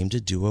 He came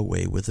to do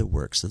away with the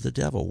works of the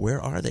devil.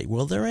 Where are they?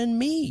 Well, they're in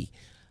me.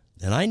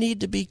 And I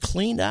need to be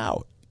cleaned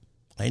out.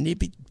 I need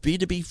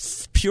to be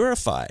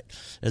purified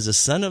as a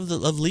son of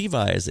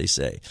Levi, as they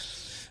say.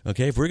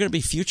 Okay, if we're going to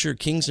be future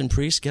kings and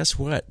priests, guess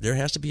what? There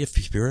has to be a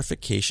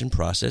purification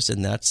process,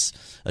 and that's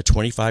a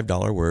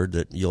 $25 word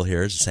that you'll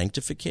hear is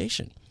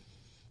sanctification.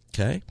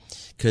 Okay?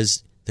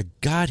 Because the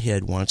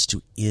Godhead wants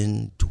to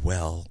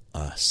indwell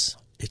us.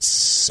 It's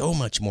so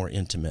much more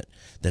intimate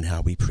than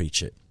how we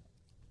preach it.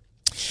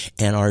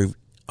 And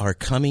our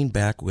coming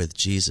back with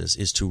Jesus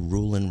is to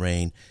rule and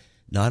reign,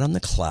 not on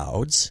the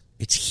clouds.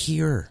 It's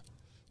here,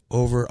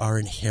 over our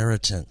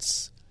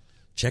inheritance.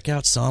 Check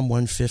out Psalm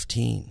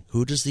 115.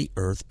 Who does the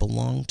earth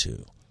belong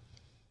to?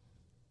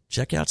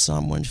 Check out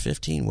Psalm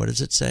 115. What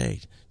does it say?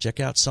 Check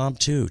out Psalm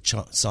 2,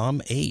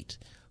 Psalm 8.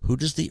 Who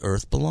does the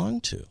earth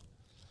belong to?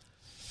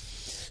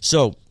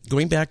 So,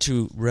 going back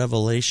to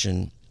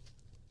Revelation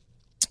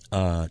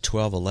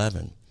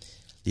 12:11,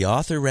 the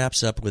author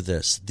wraps up with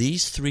this.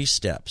 These three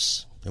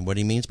steps, and what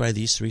he means by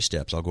these three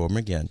steps, I'll go over them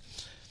again.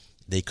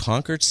 They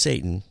conquered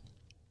Satan.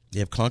 They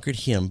have conquered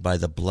him by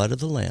the blood of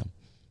the Lamb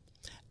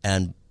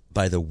and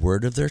by the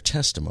word of their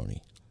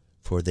testimony,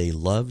 for they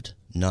loved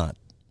not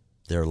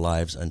their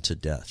lives unto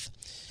death.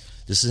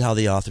 This is how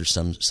the author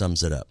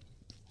sums it up.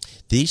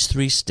 These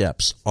three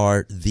steps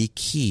are the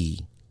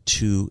key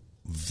to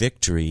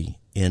victory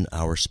in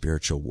our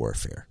spiritual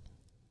warfare.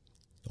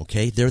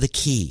 Okay? They're the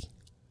key.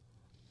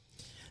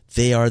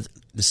 They are,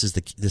 this is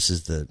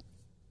the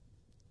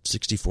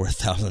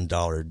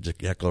 $64,000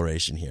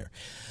 declaration here.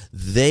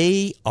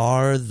 They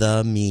are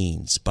the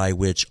means by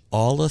which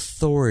all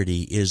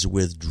authority is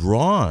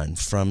withdrawn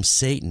from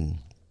Satan,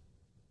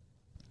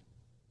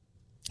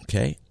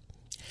 okay,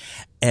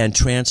 and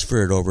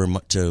transferred over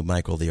to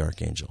Michael the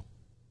Archangel.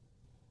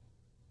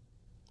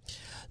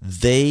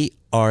 They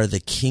are the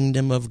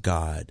kingdom of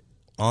God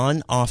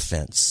on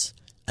offense,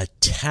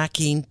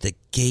 attacking the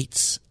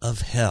gates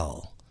of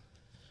hell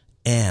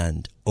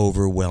and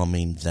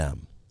overwhelming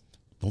them.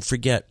 Don't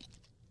forget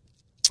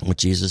what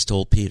Jesus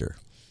told Peter.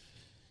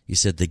 He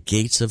said the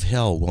gates of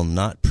hell will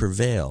not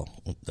prevail,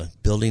 the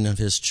building of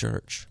his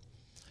church.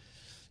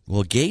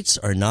 Well, gates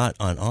are not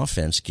on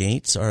offense.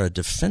 Gates are a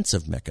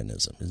defensive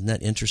mechanism. Isn't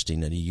that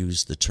interesting that he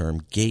used the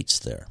term gates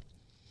there?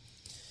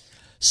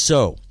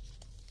 So,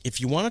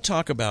 if you want to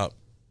talk about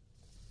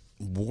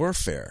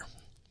warfare,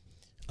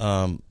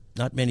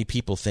 not many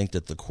people think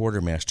that the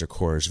Quartermaster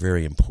Corps is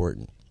very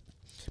important.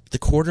 The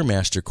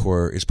Quartermaster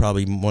Corps is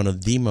probably one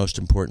of the most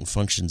important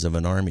functions of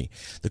an army.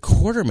 The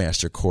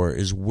Quartermaster Corps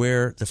is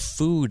where the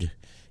food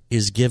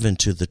is given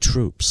to the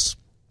troops.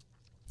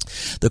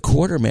 The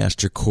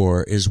Quartermaster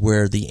Corps is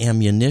where the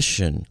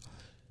ammunition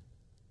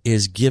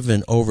is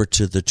given over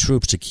to the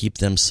troops to keep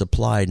them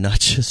supplied, not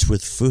just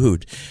with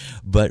food,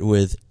 but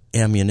with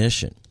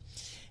ammunition.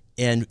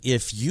 And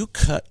if you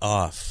cut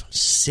off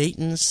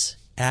Satan's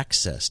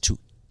access to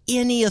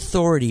any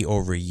authority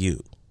over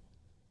you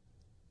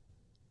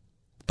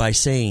by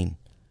saying,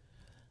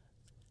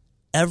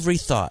 every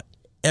thought,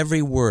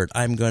 every word,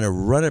 I'm going to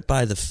run it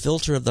by the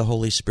filter of the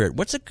Holy Spirit.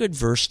 What's a good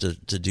verse to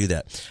do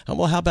that?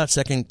 Well, how about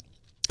 2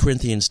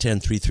 Corinthians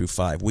 10, 3 through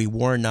 5? We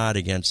war not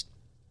against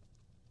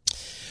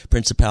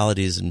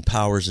principalities and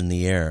powers in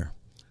the air.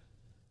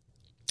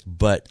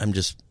 But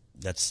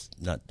that's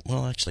not,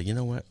 well, actually, you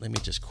know what? Let me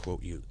just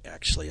quote you.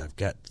 Actually, I've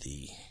got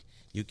the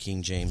New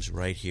King James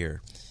right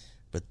here.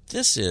 But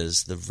this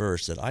is the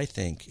verse that I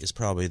think is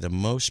probably the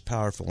most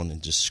powerful in the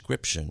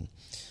description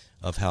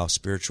of how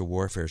spiritual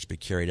warfare is to be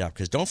carried out.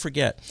 Because don't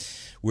forget,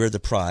 we're the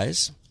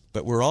prize,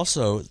 but we're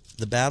also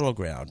the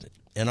battleground.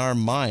 And our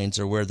minds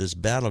are where this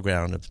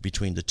battleground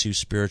between the two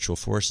spiritual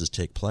forces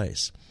take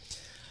place.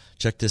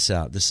 Check this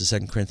out. This is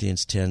 2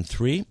 Corinthians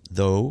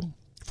 10:3.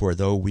 For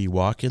though we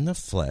walk in the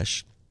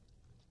flesh,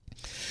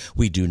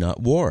 we do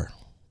not war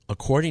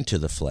according to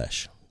the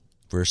flesh.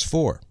 Verse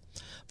 4.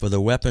 For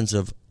the weapons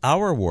of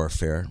our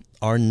warfare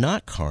are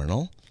not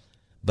carnal,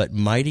 but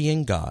mighty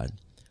in God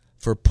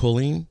for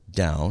pulling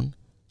down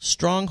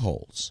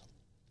strongholds.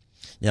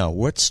 Now,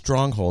 what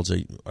strongholds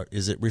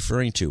is it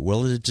referring to?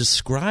 Well, it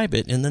describe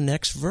it in the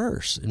next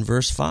verse, in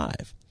verse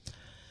 5.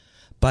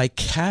 By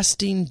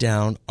casting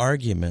down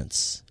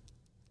arguments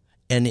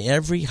and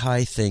every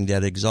high thing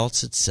that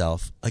exalts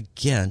itself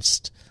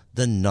against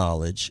the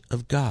knowledge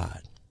of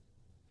God.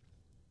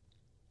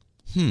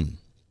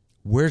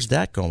 Where's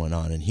that going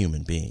on in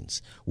human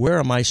beings? Where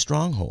are my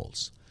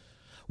strongholds?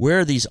 Where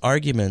are these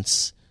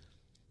arguments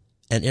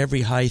and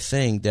every high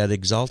thing that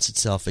exalts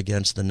itself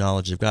against the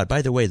knowledge of God?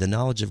 By the way, the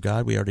knowledge of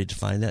God, we already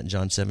defined that in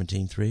John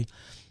 17:3.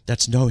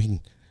 That's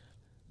knowing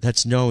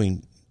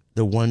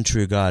the one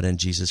true God and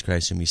Jesus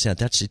Christ whom he sent.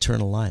 That's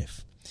eternal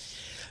life.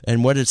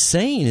 And what it's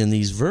saying in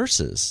these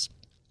verses,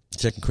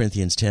 2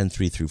 Corinthians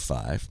 10:3 through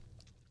 5,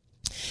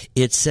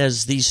 it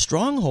says these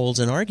strongholds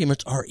and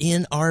arguments are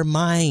in our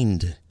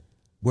mind,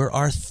 where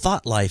our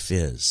thought life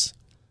is.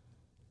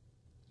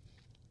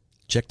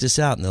 Check this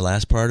out in the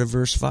last part of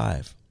verse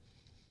 5.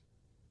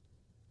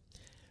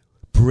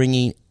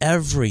 Bringing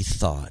every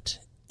thought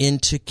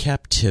into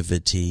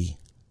captivity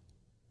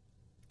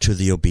to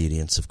the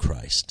obedience of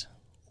Christ.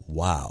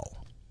 Wow.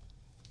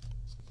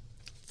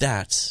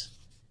 That's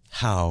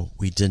how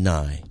we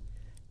deny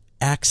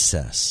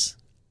access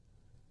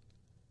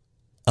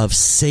of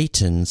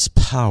Satan's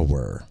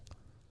power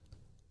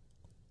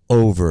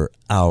over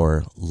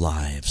our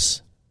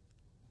lives.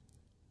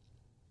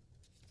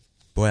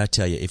 Boy, I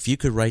tell you, if you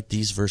could write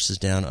these verses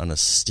down on a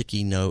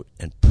sticky note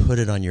and put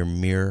it on your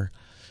mirror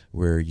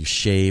where you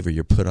shave, or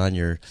you put on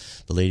the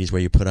ladies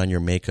where you put on your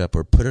makeup,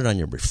 or put it on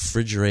your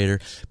refrigerator,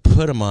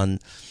 put them on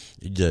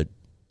the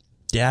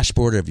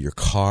dashboard of your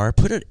car,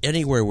 put it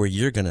anywhere where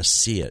you're going to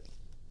see it.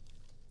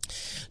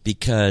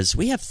 Because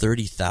we have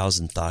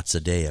 30,000 thoughts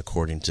a day,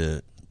 according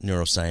to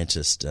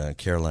neuroscientist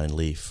Caroline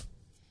Leaf.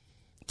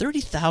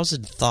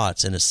 30,000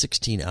 thoughts in a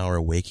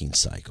 16-hour waking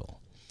cycle.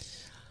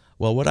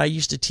 Well, what I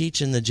used to teach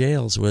in the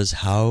jails was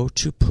how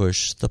to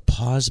push the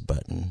pause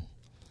button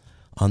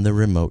on the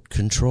remote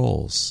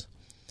controls.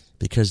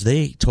 Because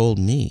they told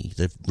me,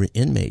 the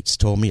inmates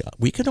told me,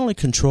 we could only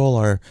control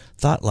our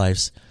thought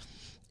lives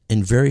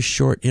in very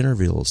short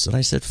intervals. And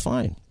I said,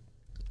 fine.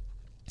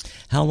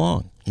 How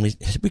long? And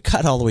we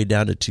got all the way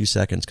down to 2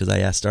 seconds, because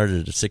I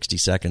started at 60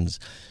 seconds.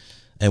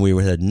 And we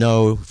had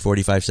no,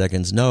 45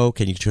 seconds, no.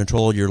 Can you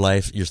control your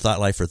thought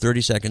life for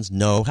 30 seconds?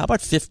 No. How about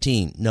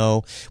 15?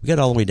 No. We got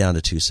all the way down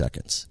to 2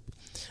 seconds.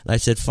 And I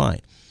said, fine.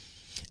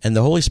 And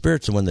the Holy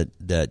Spirit's the one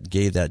that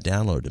gave that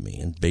download to me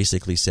and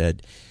basically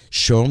said,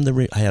 show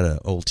them I had an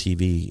old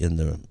TV in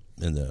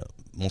the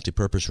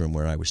multipurpose room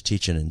where I was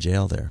teaching in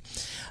jail there.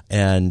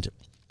 And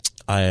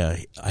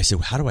I said,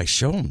 well, how do I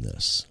show them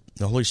this?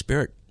 The Holy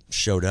Spirit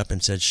showed up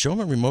and said, show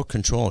them a remote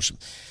control.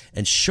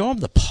 And show them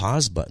the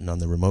pause button on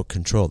the remote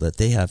control, that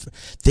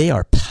they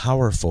are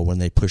powerful when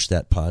they push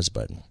that pause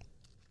button.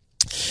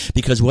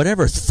 Because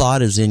whatever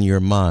thought is in your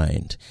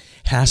mind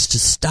has to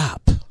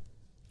stop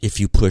if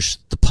you push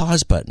the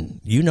pause button.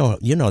 You know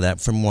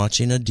that from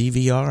watching a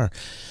DVR,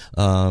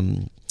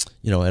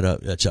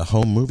 at a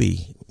home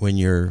movie when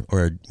you're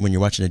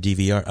watching a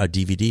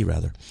DVD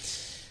rather.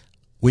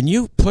 When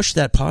you push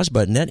that pause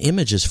button, that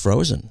image is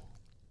frozen.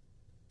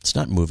 It's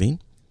not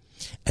moving,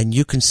 and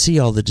you can see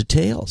all the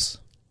details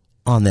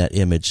on that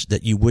image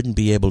that you wouldn't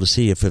be able to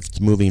see if it's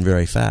moving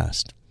very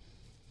fast.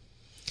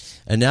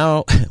 And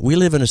now we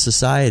live in a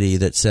society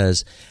that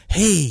says,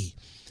 hey,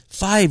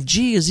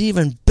 5G is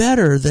even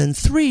better than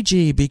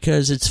 3G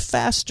because it's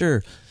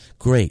faster.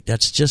 Great,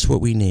 that's just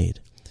what we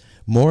need.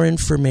 More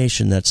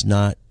information that's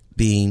not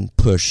being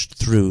pushed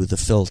through the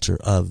filter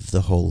of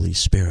the Holy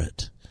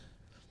Spirit.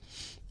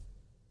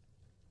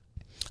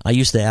 I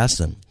used to ask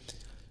them,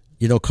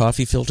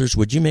 coffee filters,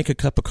 would you make a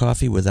cup of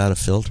coffee without a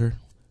filter?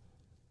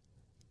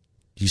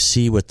 Do you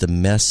see what the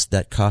mess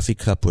that coffee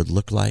cup would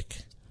look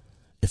like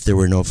if there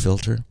were no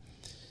filter?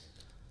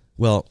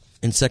 Well,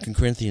 in 2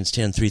 Corinthians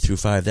 10,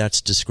 3-5,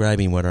 that's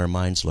describing what our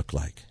minds look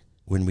like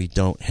when we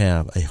don't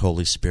have a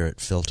Holy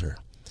Spirit filter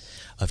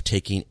of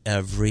taking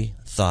every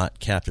thought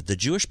captive. The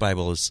Jewish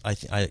Bible is,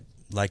 I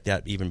like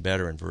that even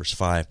better in verse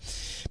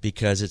 5,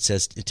 because it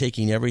says,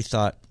 taking every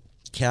thought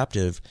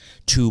captive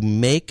to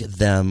make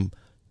them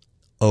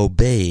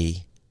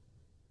obey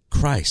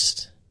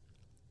Christ,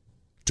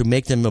 to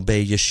make them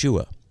obey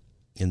Yeshua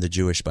in the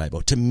Jewish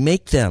Bible, to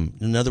make them,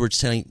 in other words,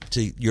 telling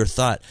to your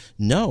thought,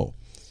 no,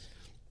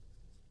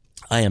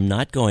 I am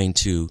not going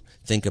to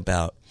think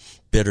about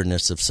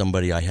bitterness of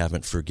somebody I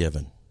haven't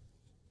forgiven.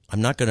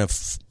 I'm not going to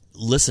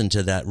listen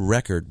to that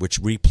record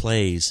which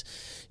replays,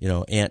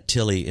 Aunt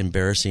Tilly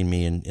embarrassing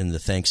me in the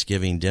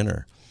Thanksgiving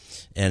dinner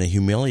and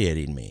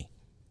humiliating me.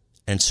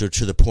 And so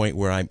to the point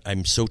where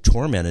I'm so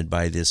tormented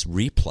by this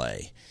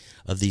replay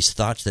of these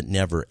thoughts that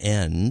never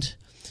end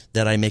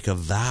that I make a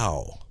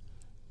vow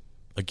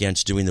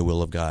against doing the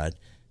will of God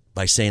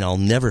by saying I'll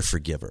never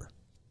forgive her.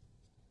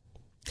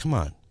 Come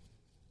on.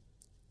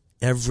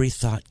 Every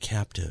thought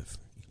captive.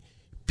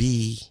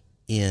 Be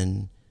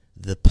in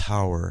the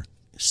power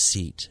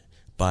seat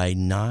by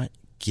not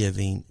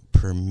giving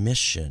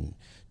permission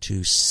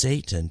to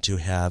Satan to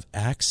have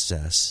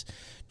access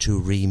to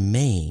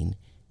remain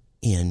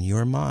in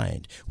your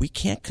mind. We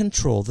can't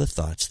control the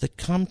thoughts that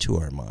come to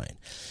our mind.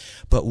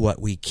 But what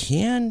we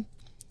can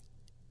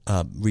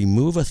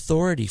remove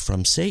authority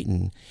from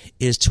Satan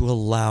is to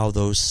allow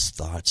those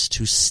thoughts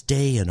to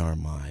stay in our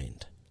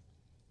mind.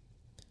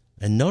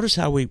 And notice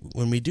how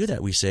when we do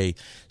that, we say,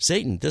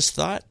 Satan, this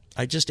thought,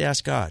 I just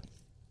asked God.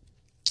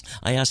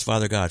 I asked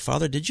Father God,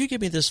 Father, did you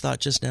give me this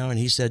thought just now? And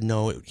he said,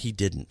 no, he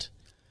didn't.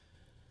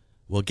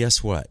 Well,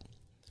 guess what?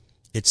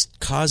 It's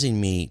causing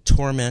me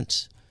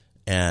torment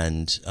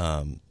and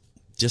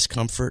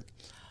discomfort.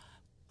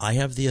 I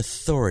have the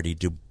authority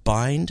to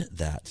bind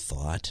that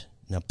thought.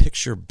 Now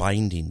picture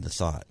binding the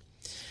thought.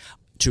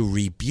 To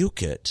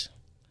rebuke it,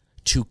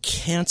 to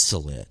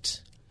cancel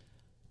it,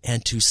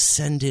 and to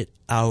send it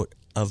out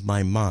of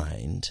my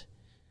mind.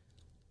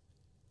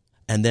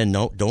 And then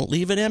don't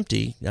leave it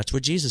empty. That's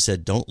what Jesus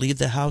said. Don't leave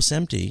the house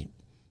empty,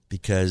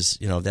 because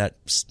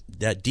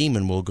that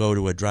demon will go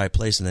to a dry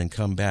place and then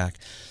come back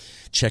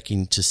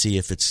checking to see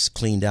if it's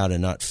cleaned out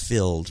and not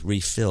filled,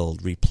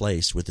 refilled,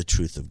 replaced with the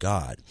truth of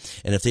God.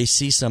 And if they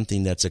see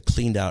something that's a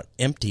cleaned out,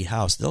 empty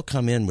house, they'll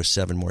come in with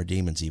 7 more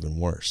demons, even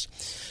worse.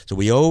 So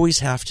we always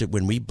have to,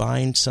 when we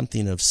bind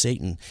something of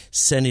Satan,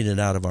 sending it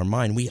out of our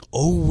mind, we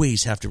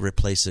always have to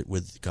replace it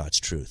with God's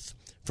truth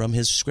from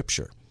his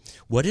scripture.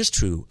 What is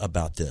true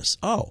about this?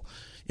 Oh,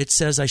 it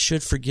says I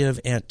should forgive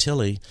Aunt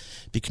Tilly,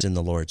 because in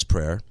the Lord's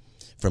Prayer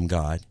from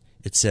God,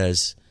 it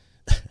says,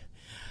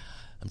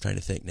 I'm trying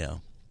to think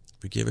now,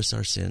 forgive us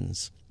our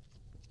sins.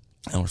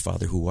 Our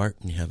Father who art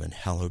in heaven,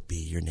 hallowed be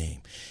your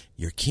name.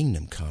 Your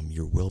kingdom come,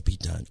 your will be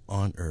done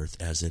on earth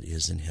as it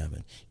is in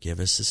heaven. Give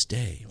us this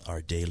day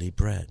our daily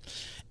bread.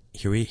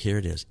 Here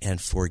it is.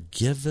 And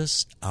forgive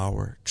us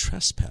our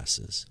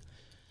trespasses.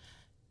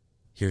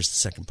 Here's the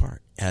second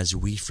part. As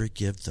we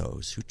forgive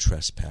those who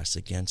trespass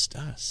against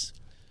us.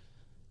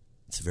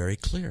 It's very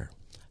clear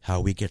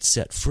how we get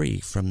set free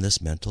from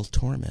this mental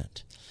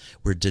torment.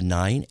 We're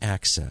denying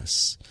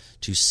access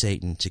to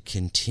Satan to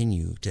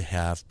continue to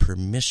have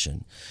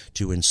permission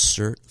to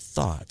insert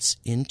thoughts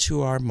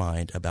into our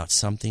mind about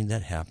something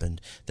that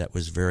happened that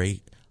was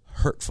very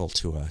hurtful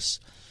to us,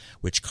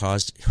 which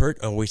caused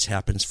hurt. Always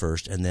happens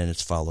first, and then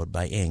it's followed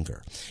by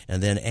anger.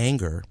 And then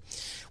anger,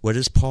 what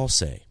does Paul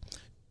say?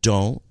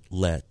 Don't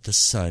let the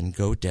sun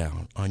go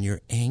down on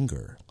your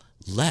anger,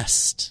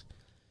 lest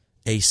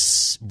a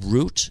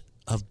root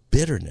of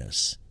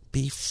bitterness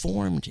be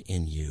formed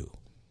in you.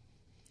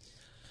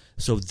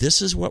 So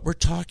this is what we're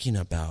talking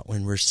about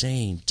when we're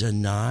saying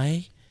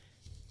deny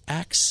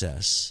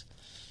access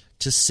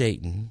to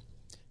Satan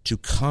to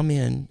come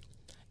in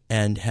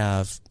and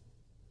have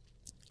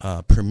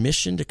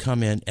permission to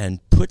come in and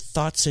put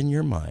thoughts in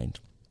your mind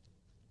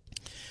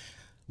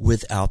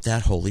without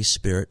that Holy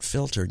Spirit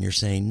filter. And you're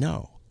saying,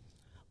 no,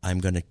 I'm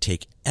going to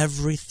take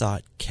every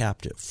thought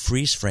captive,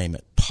 freeze frame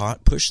it,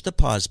 push the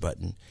pause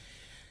button,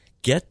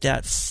 get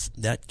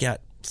that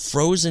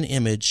frozen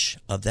image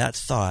of that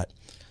thought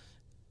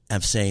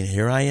of saying,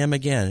 here I am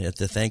again at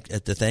the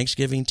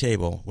Thanksgiving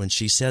table when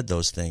she said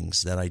those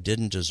things that I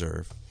didn't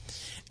deserve.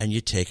 And you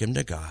take him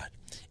to God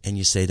and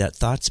you say, that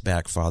thought's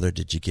back, Father.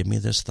 Did you give me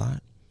this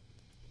thought?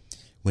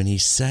 When he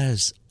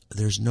says,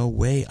 there's no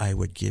way I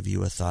would give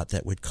you a thought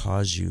that would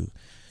cause you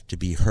to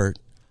be hurt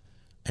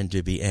and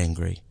to be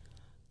angry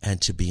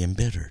and to be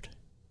embittered.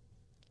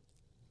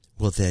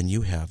 Well, then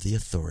you have the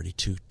authority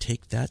to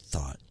take that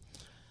thought,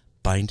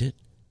 bind it,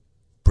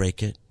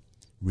 break it,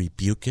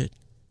 rebuke it,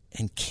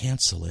 and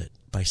cancel it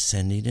by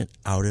sending it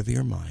out of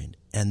your mind,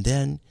 and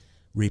then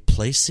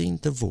replacing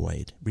the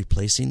void,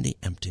 replacing the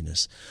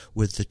emptiness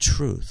with the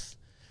truth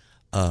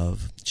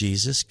of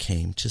Jesus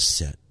came to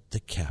set the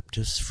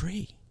captives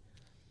free.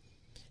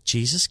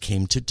 Jesus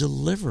came to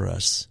deliver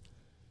us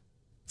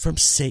from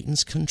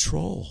Satan's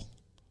control.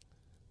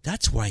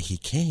 That's why he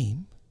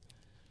came.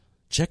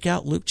 Check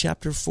out Luke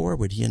chapter 4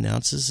 when he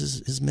announces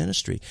his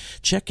ministry.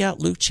 Check out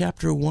Luke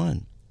chapter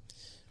 1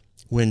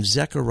 when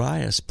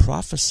Zechariah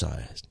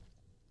prophesied.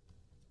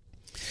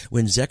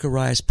 When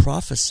Zechariah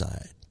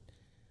prophesied,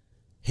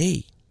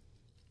 hey,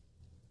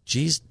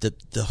 Jesus, the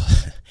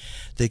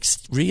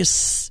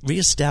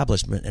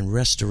reestablishment and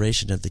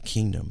restoration of the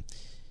kingdom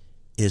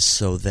is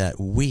so that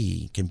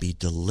we can be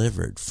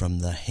delivered from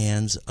the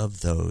hands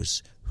of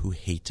those who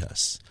hate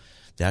us.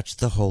 That's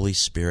the Holy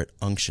Spirit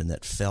unction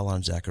that fell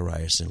on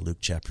Zacharias in Luke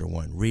chapter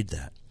 1. Read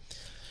that.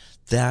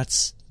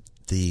 That's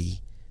the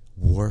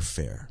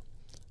warfare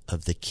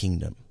of the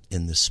kingdom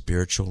in the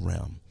spiritual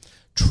realm,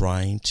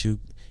 trying to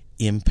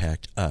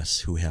impact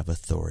us who have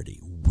authority.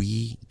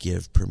 We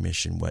give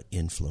permission what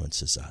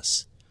influences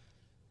us.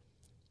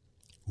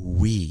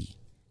 We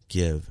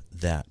give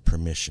that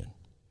permission.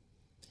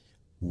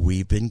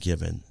 We've been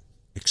given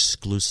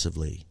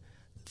exclusively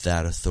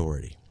that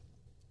authority.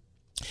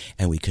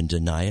 And we can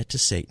deny it to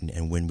Satan.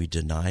 And when we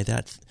deny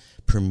that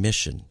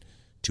permission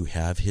to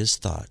have his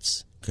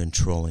thoughts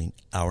controlling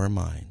our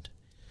mind,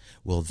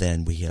 well,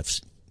 then we have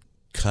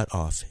cut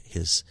off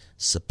his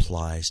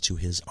supplies to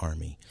his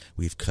army.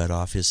 We've cut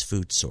off his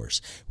food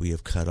source. We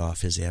have cut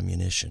off his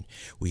ammunition.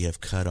 We have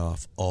cut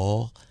off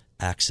all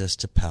access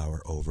to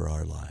power over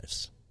our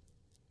lives.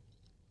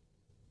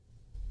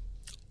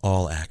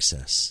 All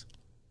access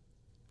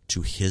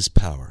to his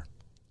power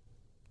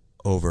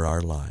over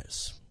our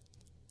lives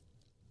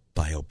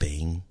by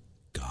obeying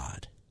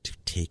God to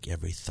take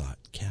every thought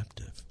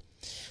captive.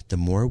 The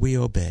more we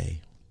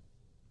obey,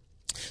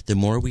 the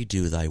more we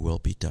do thy will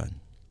be done.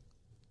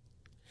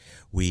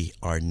 We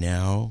are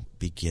now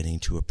beginning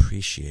to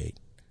appreciate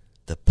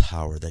the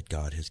power that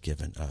God has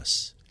given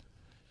us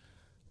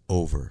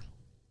over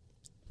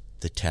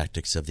the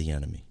tactics of the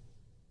enemy.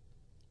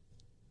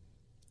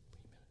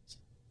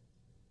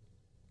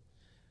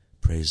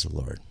 Praise the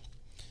Lord.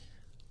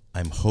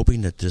 I'm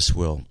hoping that this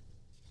will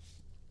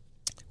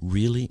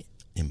really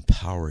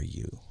empower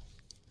you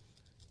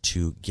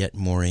to get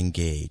more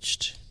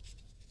engaged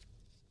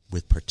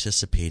with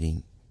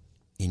participating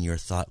in your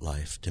thought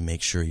life to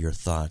make sure your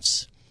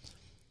thoughts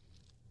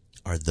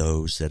are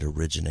those that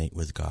originate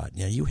with God.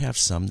 Now, you have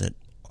some that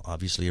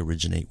obviously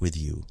originate with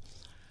you.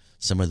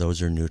 Some of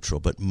those are neutral,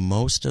 but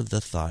most of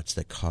the thoughts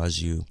that cause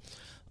you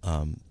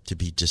to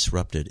be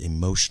disrupted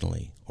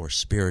emotionally or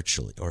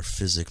spiritually or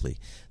physically,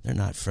 they're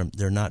not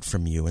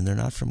from you, and they're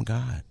not from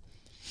God.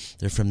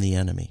 They're from the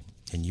enemy,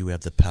 and you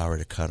have the power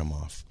to cut them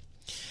off.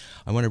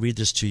 I want to read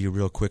this to you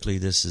real quickly.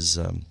 This is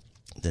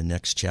the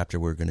next chapter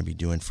we're going to be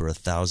doing for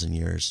 1,000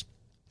 years,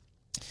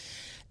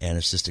 and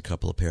it's just a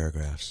couple of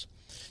paragraphs.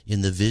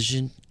 In the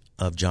vision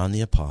of John the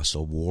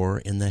Apostle, war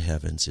in the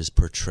heavens is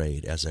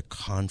portrayed as a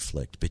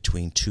conflict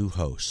between two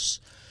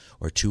hosts,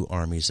 or two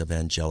armies of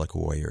angelic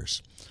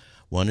warriors.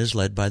 One is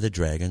led by the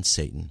dragon,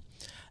 Satan,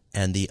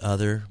 and the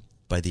other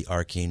by the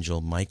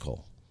archangel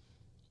Michael,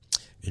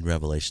 in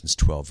Revelations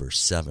 12, verse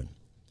 7.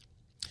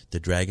 The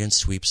dragon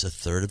sweeps a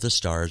third of the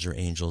stars or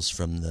angels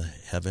from the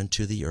heaven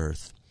to the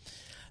earth,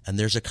 and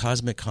there's a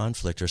cosmic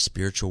conflict or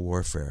spiritual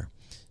warfare,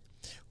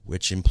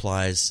 which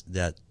implies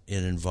that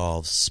it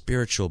involves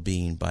spiritual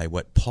being by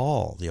what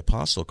Paul, the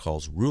apostle,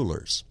 calls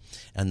rulers,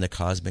 and the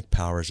cosmic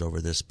powers over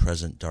this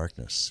present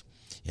darkness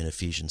in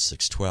Ephesians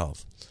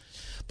 6:12.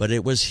 But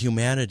it was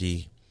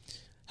humanity,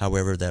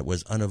 however, that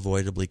was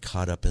unavoidably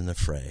caught up in the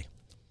fray.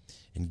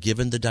 And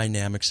given the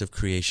dynamics of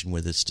creation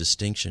with its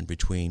distinction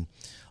between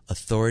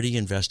authority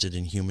invested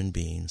in human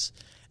beings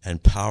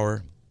and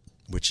power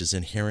which is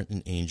inherent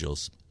in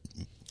angels,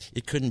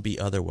 it couldn't be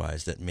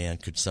otherwise that man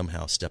could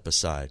somehow step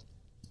aside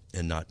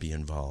and not be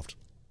involved.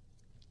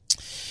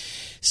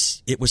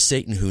 It was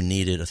Satan who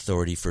needed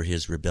authority for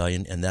his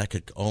rebellion, and that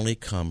could only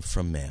come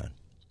from man.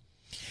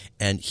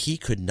 And he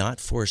could not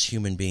force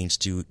human beings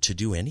to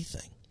do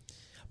anything.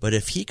 But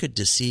if he could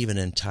deceive and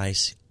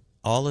entice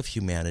all of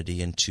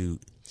humanity into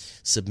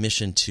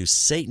submission to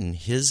Satan,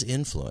 his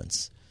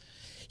influence,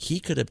 he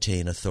could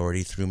obtain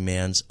authority through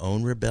man's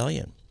own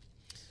rebellion.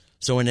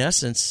 So in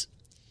essence,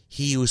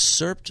 he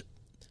usurped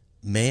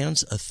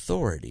man's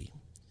authority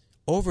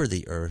over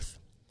the earth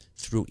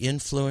through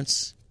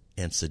influence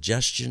and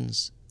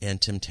suggestions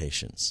and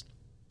temptations.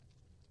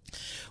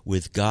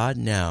 With God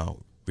now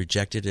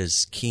rejected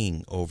as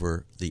king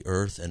over the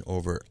earth and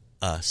over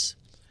us,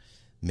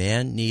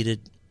 man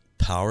needed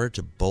power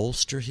to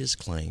bolster his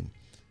claim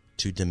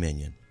to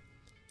dominion,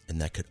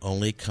 and that could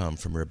only come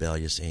from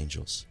rebellious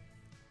angels.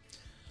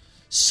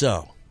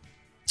 So,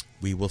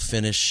 we will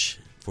finish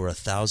for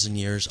 1,000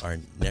 years our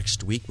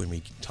next week when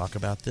we talk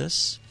about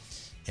this.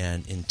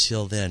 And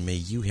until then, may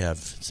you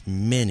have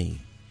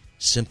many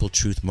simple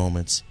truth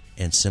moments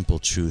and simple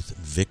truth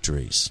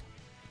victories.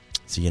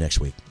 See you next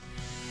week.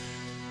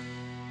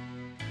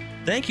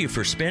 Thank you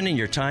for spending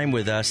your time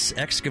with us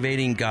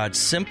excavating God's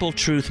simple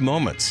truth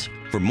moments.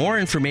 For more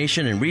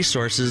information and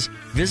resources,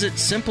 visit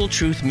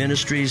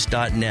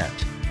simpletruthministries.net.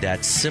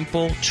 That's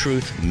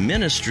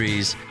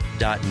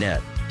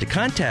simpletruthministries.net. To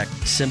contact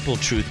Simple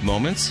Truth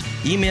Moments,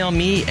 email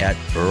me at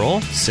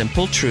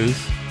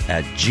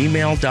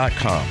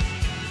earlsimpletruth@gmail.com.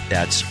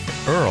 That's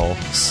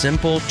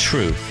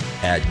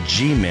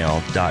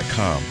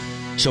earlsimpletruth@gmail.com.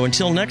 So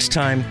until next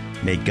time,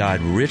 may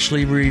God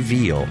richly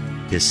reveal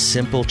His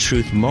simple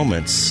truth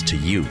moments to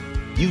you.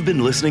 You've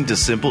been listening to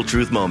Simple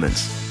Truth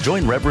Moments.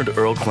 Join Reverend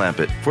Earl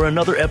Clampett for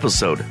another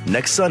episode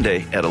next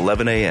Sunday at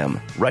 11 a.m.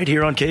 right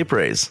here on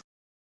K-Praise.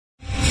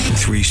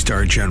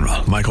 3-star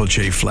General Michael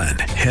J. Flynn,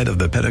 head of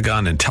the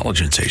Pentagon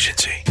Intelligence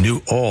Agency,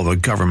 knew all the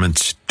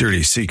government's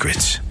dirty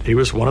secrets. He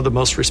was one of the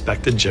most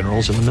respected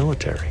generals in the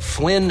military.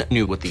 Flynn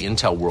knew what the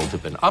intel world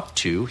had been up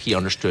to. He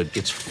understood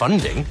its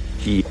funding.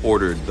 He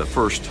ordered the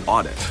first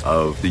audit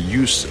of the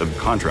use of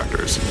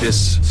contractors.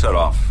 This set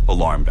off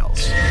alarm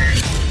bells.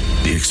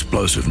 The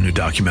explosive new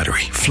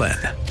documentary, Flynn,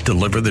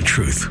 Deliver the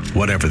Truth,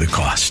 Whatever the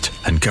Cost,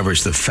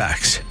 uncovers the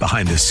facts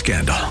behind this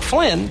scandal.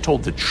 Flynn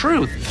told the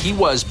truth. He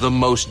was the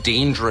most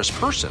dangerous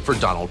person for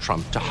Donald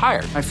Trump to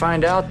hire. I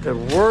find out the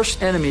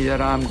worst enemy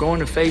that I'm going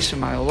to face in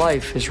my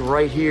life is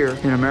right here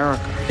in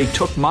America. They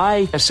took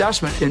my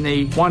assessment and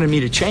they wanted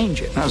me to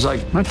change it. And I was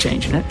like, I'm not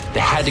changing it. They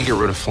had to get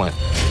rid of Flynn.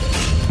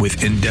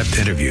 With in-depth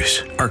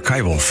interviews,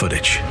 archival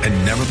footage,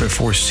 and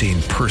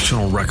never-before-seen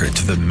personal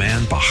records of the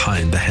man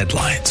behind the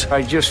headlines.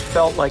 I just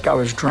felt like I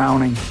was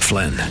drowning.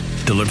 Flynn,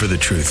 Deliver the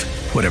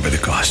Truth, Whatever the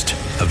Cost.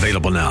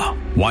 Available now.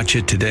 Watch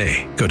it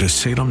today. Go to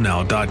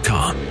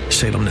salemnow.com.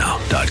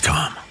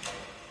 salemnow.com.